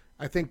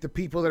I think the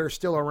people that are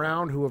still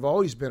around, who have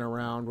always been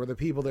around, were the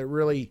people that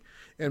really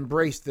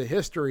embraced the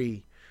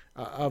history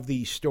of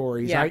these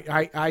stories. Yeah.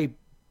 I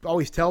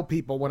always tell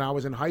people when I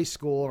was in high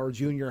school or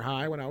junior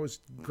high, when I was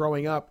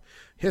growing up,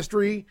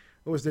 history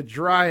was the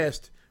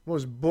driest,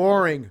 most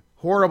boring,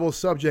 horrible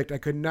subject. I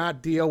could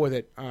not deal with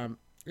it.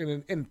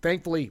 And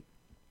thankfully,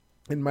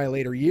 in my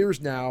later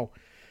years now,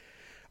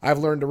 I've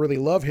learned to really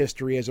love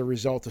history as a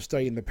result of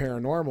studying the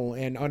paranormal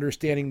and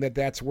understanding that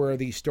that's where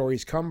these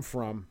stories come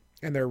from,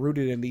 and they're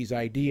rooted in these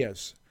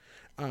ideas.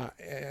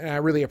 And I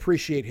really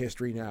appreciate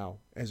history now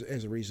as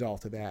a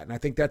result of that. And I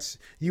think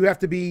you have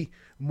to be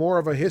more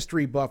of a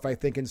history buff, I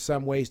think, in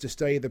some ways, to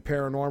study the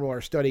paranormal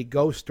or study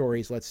ghost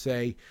stories, let's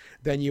say,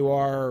 than you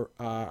are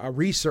a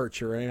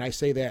researcher. And I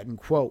say that in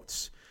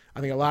quotes.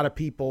 I think a lot of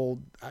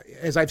people,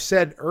 as I've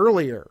said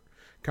earlier,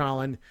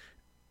 Colin,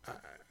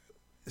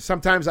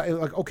 sometimes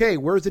okay,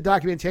 where's the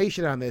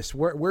documentation on this?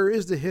 Where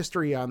is the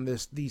history on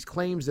these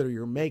claims that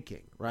you're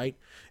making, right?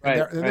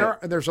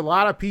 There's a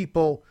lot of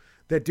people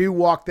that do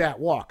walk that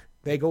walk.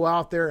 They go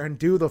out there and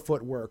do the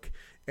footwork,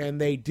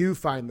 and they do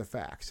find the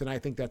facts, and I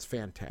think that's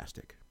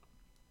fantastic.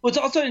 Well, it's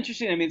also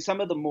interesting. I mean,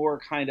 some of the more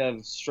kind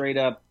of straight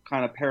up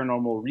kind of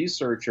paranormal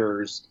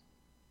researchers,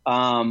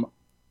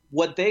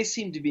 what they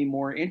seem to be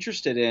more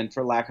interested in,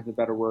 for lack of a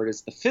better word,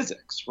 is the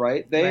physics,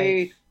 right?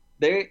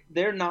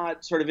 They're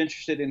not sort of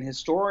interested in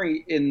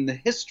the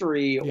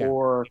history,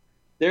 or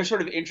they're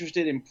sort of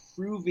interested in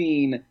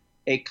proving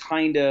a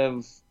kind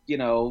of,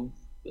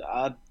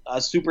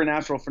 a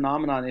supernatural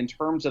phenomenon in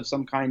terms of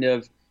some kind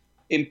of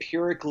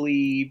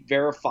empirically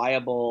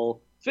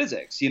verifiable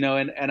physics,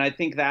 and I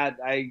think that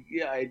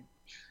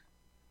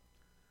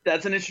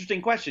that's an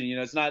interesting question.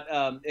 It's not,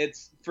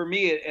 it's for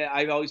me,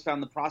 I've always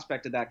found the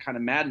prospect of that kind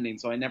of maddening.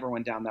 So I never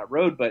went down that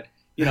road, but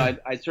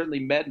I certainly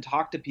met and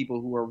talked to people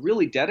who were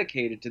really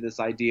dedicated to this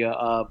idea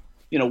of,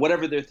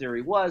 whatever their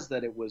theory was,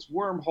 that it was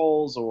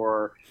wormholes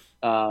or,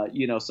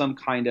 some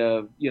kind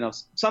of,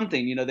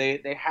 something,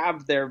 they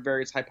have their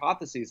various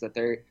hypotheses that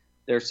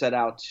they're set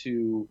out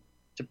to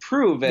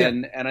prove.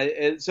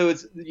 So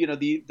it's,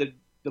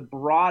 the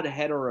broad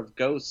header of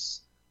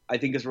ghosts, I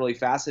think, is really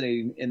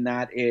fascinating in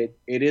that it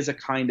is a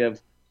kind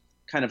of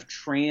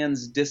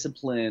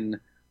trans-discipline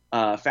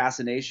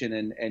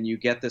fascination, and you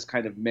get this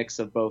kind of mix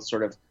of both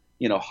sort of,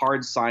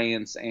 hard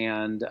science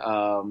and,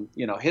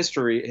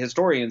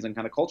 historians and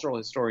kind of cultural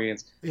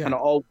historians kind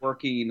of all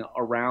working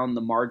around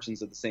the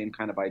margins of the same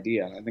kind of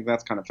idea. And I think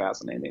that's kind of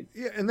fascinating.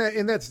 Yeah, and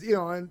that's,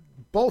 and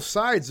both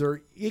sides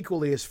are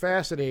equally as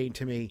fascinating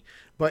to me.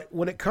 But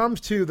when it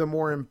comes to the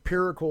more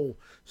empirical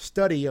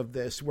study of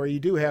this, where you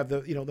do have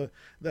the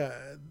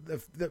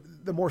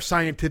more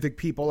scientific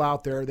people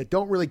out there that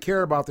don't really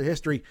care about the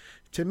history,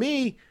 to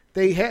me,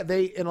 they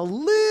in a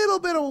little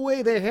bit of a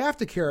way, they have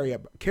to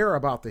care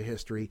about the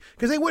history,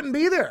 because they wouldn't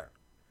be there.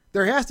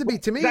 There has to be,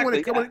 to me,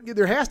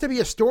 there has to be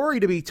a story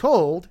to be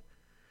told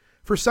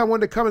for someone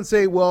to come and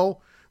say,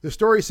 well, the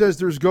story says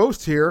there's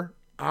ghosts here.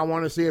 I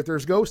want to see if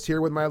there's ghosts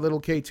here with my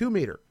little K2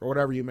 meter or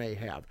whatever you may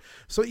have.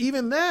 So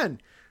even then,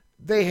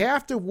 they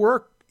have to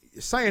work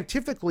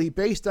scientifically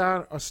based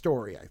on a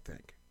story, I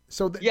think.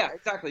 So yeah,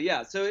 exactly.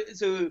 Yeah. So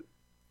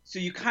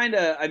you kind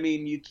of,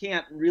 you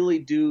can't really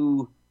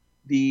do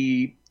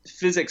the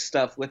physics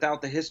stuff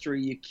without the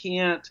history. You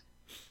can't,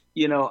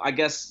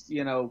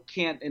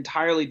 can't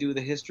entirely do the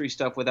history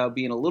stuff without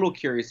being a little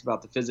curious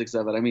about the physics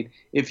of it.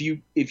 If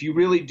you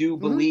really do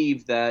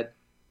believe that,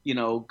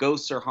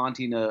 ghosts are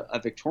haunting a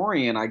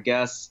Victorian, I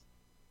guess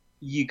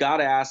you got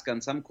to ask on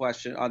some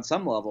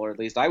level, or at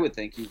least I would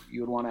think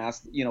you would want to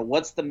ask,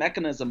 what's the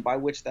mechanism by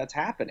which that's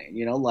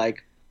happening?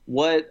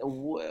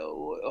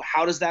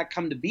 how does that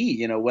come to be?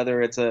 You know,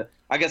 whether it's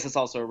I guess it's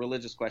also a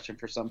religious question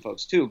for some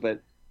folks too,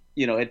 but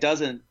you know, it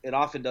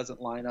often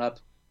doesn't line up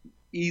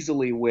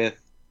easily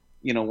with,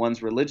 you know,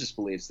 one's religious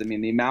beliefs. I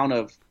mean, the amount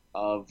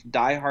of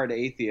diehard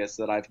atheists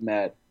that I've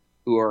met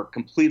who are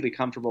completely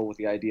comfortable with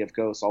the idea of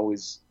ghosts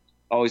always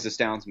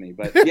astounds me.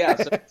 But yeah,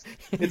 so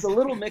it's a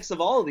little mix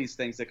of all of these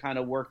things that kind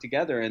of work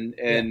together, and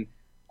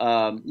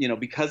you know,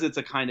 because it's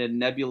a kind of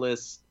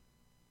nebulous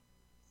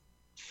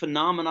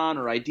phenomenon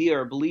or idea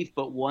or belief,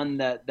 but one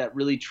that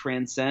really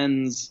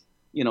transcends,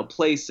 you know,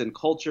 place and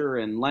culture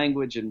and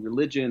language and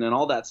religion and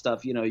all that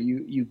stuff. You know,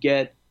 you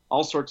get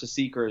all sorts of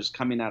seekers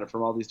coming at it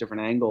from all these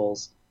different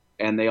angles,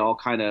 and they all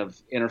kind of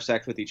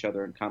intersect with each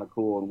other in kind of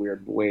cool and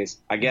weird ways,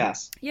 I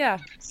guess. Yeah.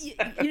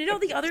 You know,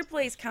 the other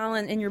place,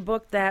 Colin, in your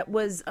book that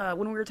was,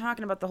 when we were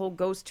talking about the whole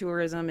ghost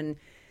tourism and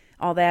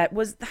all that,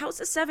 was the House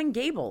of Seven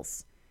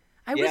Gables.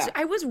 I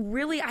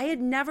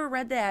had never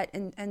read that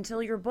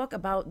until your book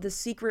about the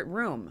secret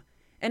room.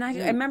 And I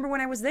remember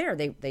when I was there,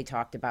 they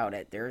talked about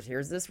it.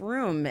 Here's this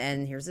room,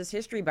 and here's this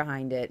history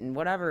behind it, and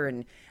whatever.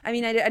 And I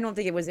mean, I don't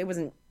think it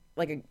wasn't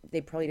like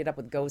they played it up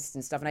with ghosts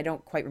and stuff. And I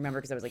don't quite remember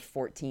because I was like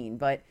 14.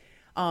 But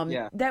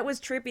that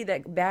was trippy.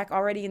 That back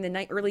already in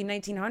the early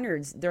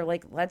 1900s, they're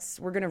like,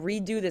 we're gonna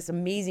redo this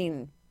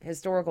amazing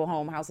historical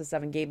home, House of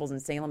Seven Gables in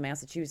Salem,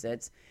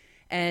 Massachusetts,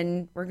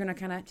 and we're gonna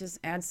kind of just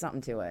add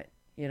something to it,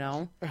 you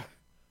know,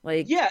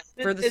 like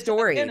for the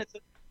story. Again,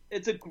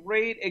 it's a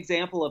great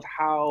example of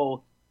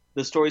how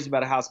the stories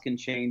about a house can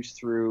change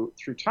through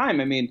time.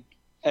 I mean,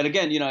 and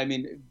again, you know, I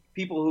mean,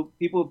 people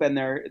who've been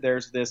there,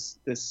 there's this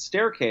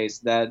staircase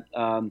that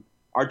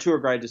our tour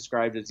guide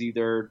described as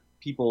either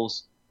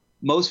people's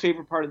most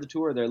favorite part of the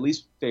tour or their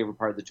least favorite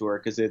part of the tour,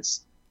 because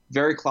it's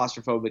very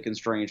claustrophobic and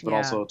strange, but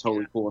also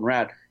totally cool and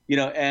rad. You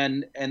know,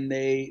 and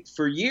they,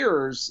 for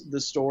years, the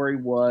story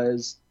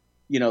was,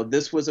 you know,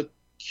 this was a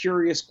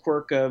curious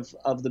quirk of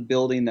the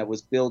building that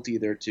was built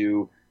either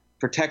to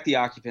protect the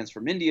occupants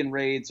from Indian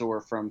raids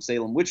or from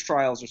Salem witch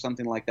trials or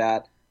something like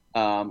that.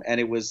 And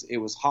it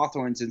was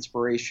Hawthorne's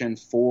inspiration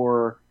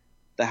for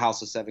the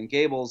House of Seven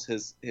Gables.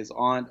 His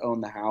aunt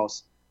owned the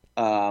house.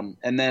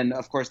 And then,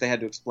 of course, they had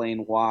to explain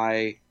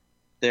why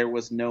there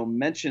was no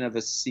mention of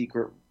a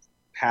secret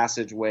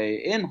passageway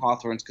in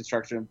Hawthorne's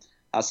construction of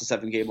House of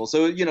Seven Gables.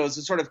 So, you know, it's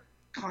a sort of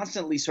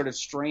constantly sort of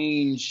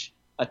strange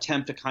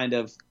attempt to kind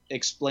of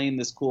explain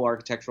this cool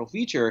architectural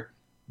feature.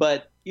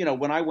 But, you know,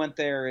 when I went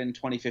there in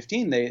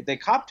 2015, they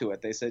copped to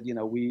it. They said, you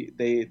know,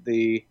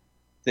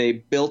 they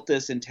built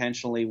this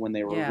intentionally when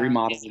they were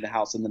remodeling the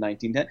house in the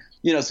 1910s.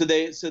 You know, so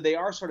they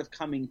are sort of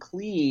coming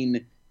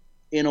clean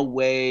in a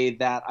way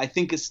that I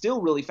think is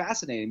still really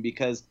fascinating,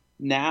 because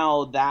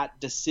now that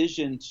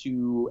decision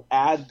to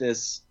add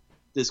this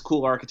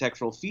cool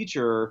architectural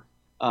feature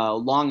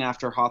long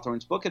after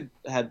Hawthorne's book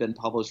had been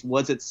published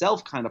was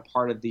itself kind of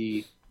part of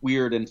the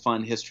weird and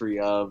fun history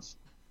of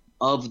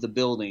the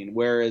building.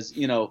 Whereas,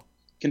 you know,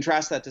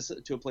 contrast that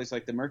to a place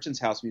like the Merchants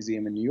House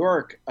Museum in New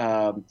York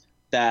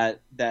that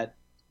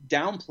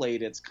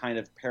downplayed its kind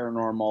of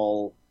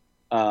paranormal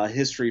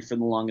history for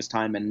the longest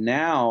time, and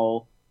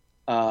now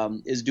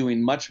is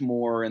doing much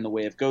more in the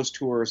way of ghost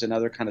tours and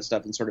other kind of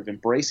stuff and sort of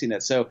embracing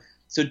it. So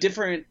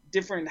different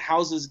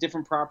houses,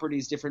 different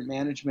properties, different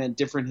management,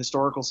 different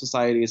historical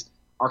societies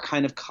are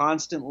kind of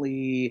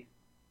constantly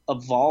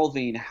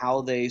evolving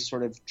how they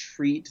sort of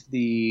treat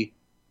the,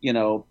 you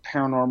know,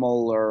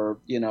 paranormal or,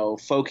 you know,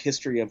 folk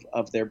history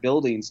of their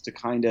buildings to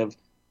kind of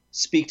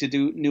speak to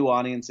new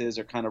audiences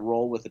or kind of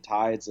roll with the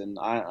tides. And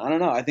I don't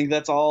know. I think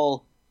it's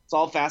all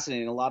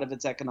fascinating. A lot of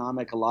it's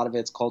economic, a lot of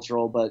it's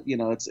cultural, but, you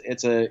know,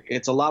 it's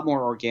a lot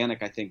more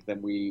organic, I think,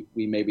 than we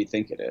maybe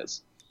think it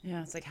is.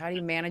 Yeah, it's like, how do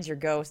you manage your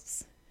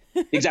ghosts?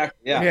 Exactly.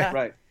 Yeah,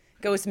 right.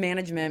 Ghost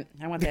management.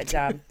 I want that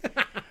job.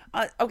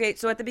 Okay,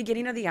 so at the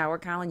beginning of the hour,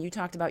 Colin, you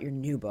talked about your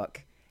new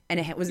book, and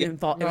it was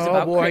involved.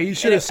 Oh boy, you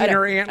should have seen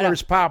her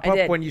antlers pop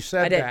up when you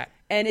said that.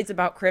 And it's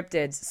about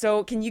cryptids.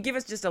 So, can you give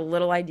us just a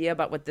little idea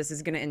about what this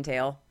is going to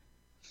entail?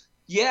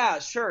 Yeah,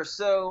 sure.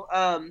 So,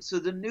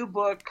 the new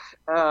book,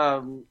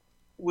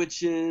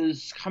 which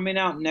is coming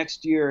out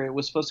next year, it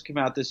was supposed to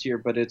come out this year,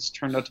 but it's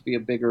turned out to be a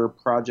bigger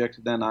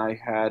project than I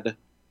had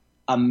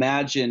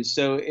imagined.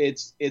 So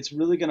it's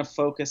really going to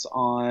focus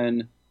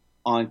on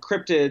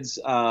cryptids,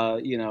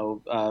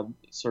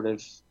 sort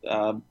of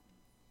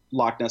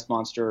Loch Ness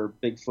Monster,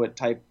 Bigfoot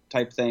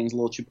type things,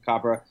 little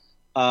chupacabra,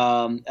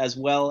 as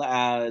well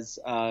as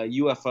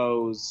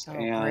UFOs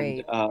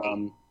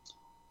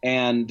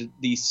and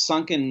the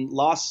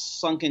lost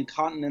sunken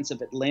continents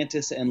of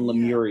Atlantis and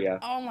Lemuria.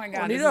 Oh my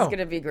God, this is going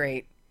to be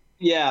great.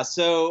 Yeah.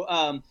 So,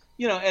 and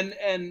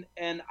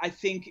I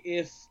think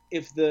if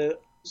the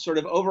sort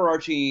of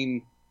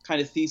overarching kind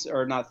of thesis,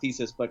 or not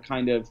thesis, but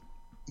kind of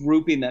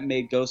grouping that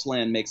made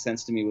Ghostland make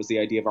sense to me was the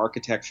idea of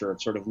architecture,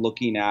 of sort of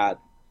looking at,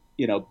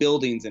 you know,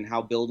 buildings and how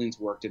buildings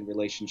worked in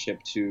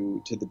relationship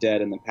to the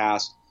dead in the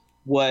past.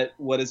 What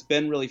has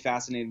been really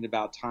fascinating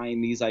about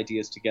tying these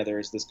ideas together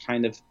is this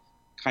kind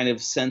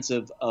of sense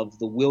of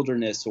the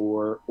wilderness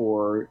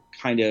or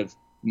kind of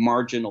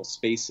marginal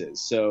spaces.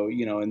 So,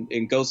 you know,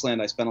 in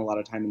Ghostland, I spent a lot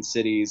of time in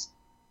cities.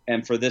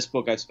 And for this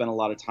book, I've spent a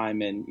lot of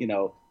time in, you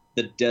know,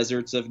 the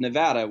deserts of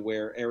Nevada,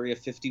 where Area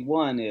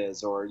 51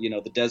 is, or, you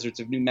know, the deserts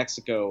of New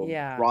Mexico,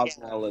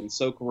 Roswell and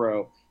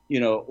Socorro, you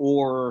know,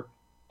 or,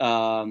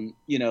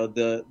 you know,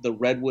 the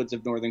redwoods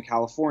of Northern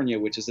California,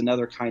 which is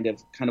another kind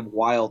of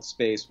wild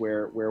space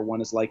where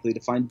one is likely to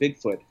find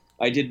Bigfoot.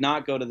 I did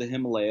not go to the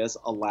Himalayas,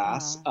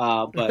 alas,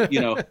 but,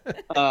 you know,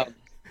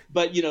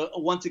 but, you know,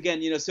 once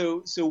again, you know,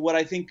 so what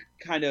I think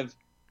kind of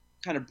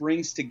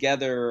brings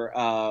together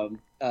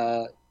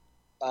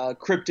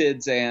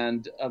cryptids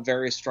and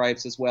various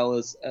stripes, as well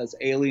as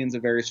aliens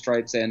of various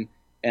stripes, and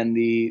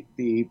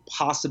the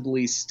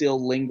possibly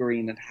still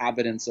lingering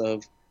inhabitants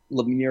of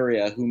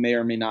Lemuria, who may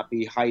or may not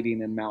be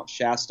hiding in Mount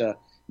Shasta,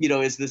 you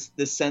know, is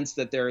this sense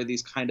that there are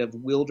these kind of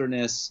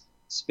wilderness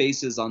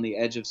spaces on the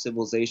edge of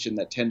civilization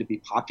that tend to be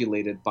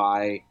populated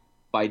by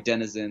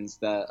denizens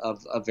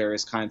of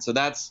various kinds. So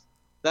that's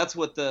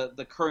what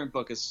the current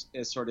book is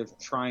sort of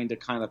trying to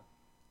kind of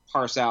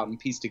parse out and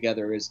piece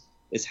together, is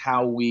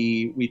how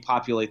we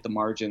populate the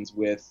margins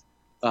with,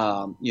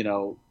 you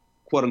know,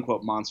 quote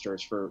unquote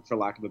monsters, for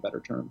lack of a better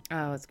term.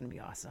 Oh, it's going to be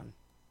awesome.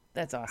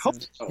 That's awesome.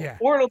 Hope so. Yeah.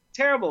 Or it'll be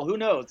terrible. Who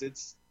knows?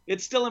 It's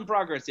still in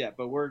progress yet,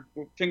 but we're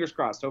fingers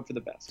crossed. Hope for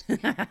the best.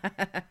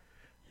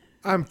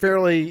 I'm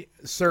fairly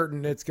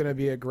certain it's going to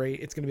be a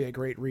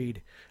great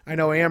read. I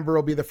know Amber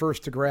will be the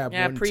first to grab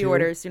one.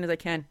 Pre-order too. as soon as I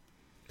can.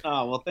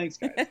 Oh, well, thanks,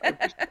 guys. I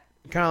appreciate it.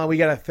 Colin, we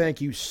got to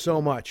thank you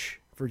so much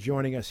for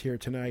joining us here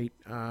tonight.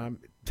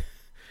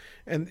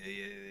 And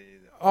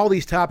all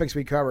these topics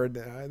we covered,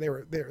 they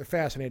were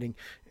fascinating.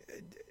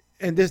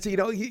 And this, you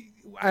know,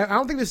 I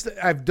don't think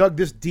I've dug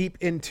this deep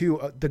into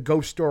the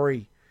ghost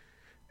story.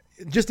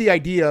 Just the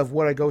idea of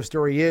what a ghost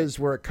story is,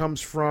 where it comes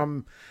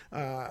from,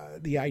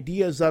 the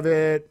ideas of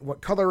it,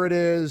 what color it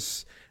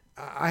is.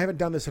 I haven't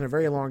done this in a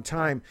very long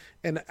time,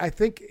 and I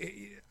think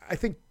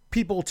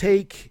people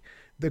take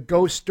the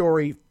ghost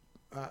story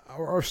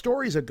or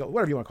stories of ghosts,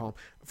 whatever you want to call them,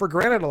 for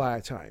granted a lot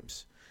of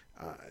times.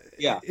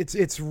 Yeah,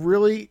 it's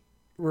really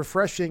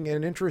refreshing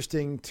and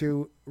interesting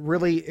to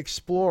really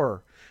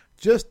explore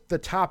just the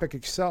topic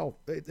itself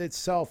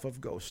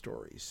of ghost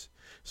stories.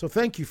 So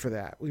thank you for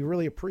that. We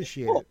really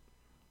appreciate it.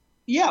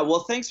 Yeah, well,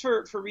 thanks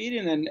for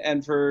reading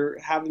and for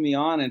having me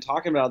on and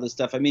talking about all this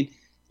stuff. I mean,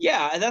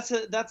 yeah, that's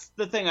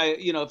the thing.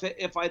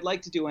 If I'd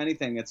like to do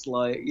anything, it's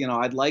like, you know,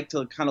 I'd like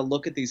to kind of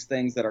look at these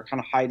things that are kind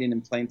of hiding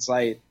in plain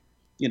sight,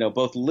 you know,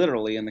 both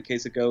literally in the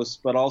case of ghosts,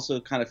 but also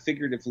kind of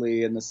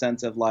figuratively in the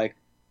sense of, like,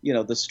 you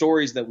know, the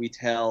stories that we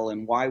tell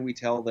and why we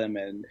tell them,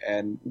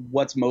 and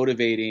what's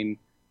motivating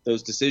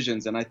those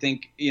decisions. And I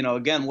think, you know,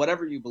 again,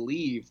 whatever you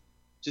believe,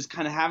 just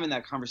kind of having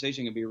that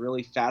conversation can be a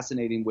really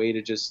fascinating way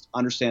to just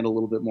understand a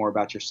little bit more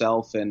about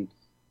yourself and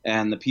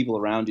the people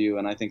around you.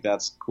 And I think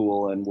that's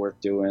cool and worth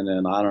doing.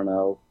 And I don't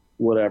know,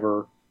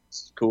 whatever,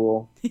 it's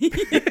cool.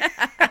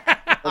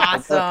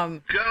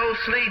 Awesome.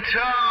 Ghostly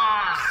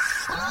Talk!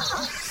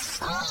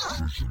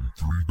 Version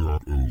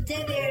 3.0.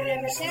 Did they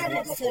never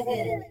sounded so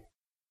good?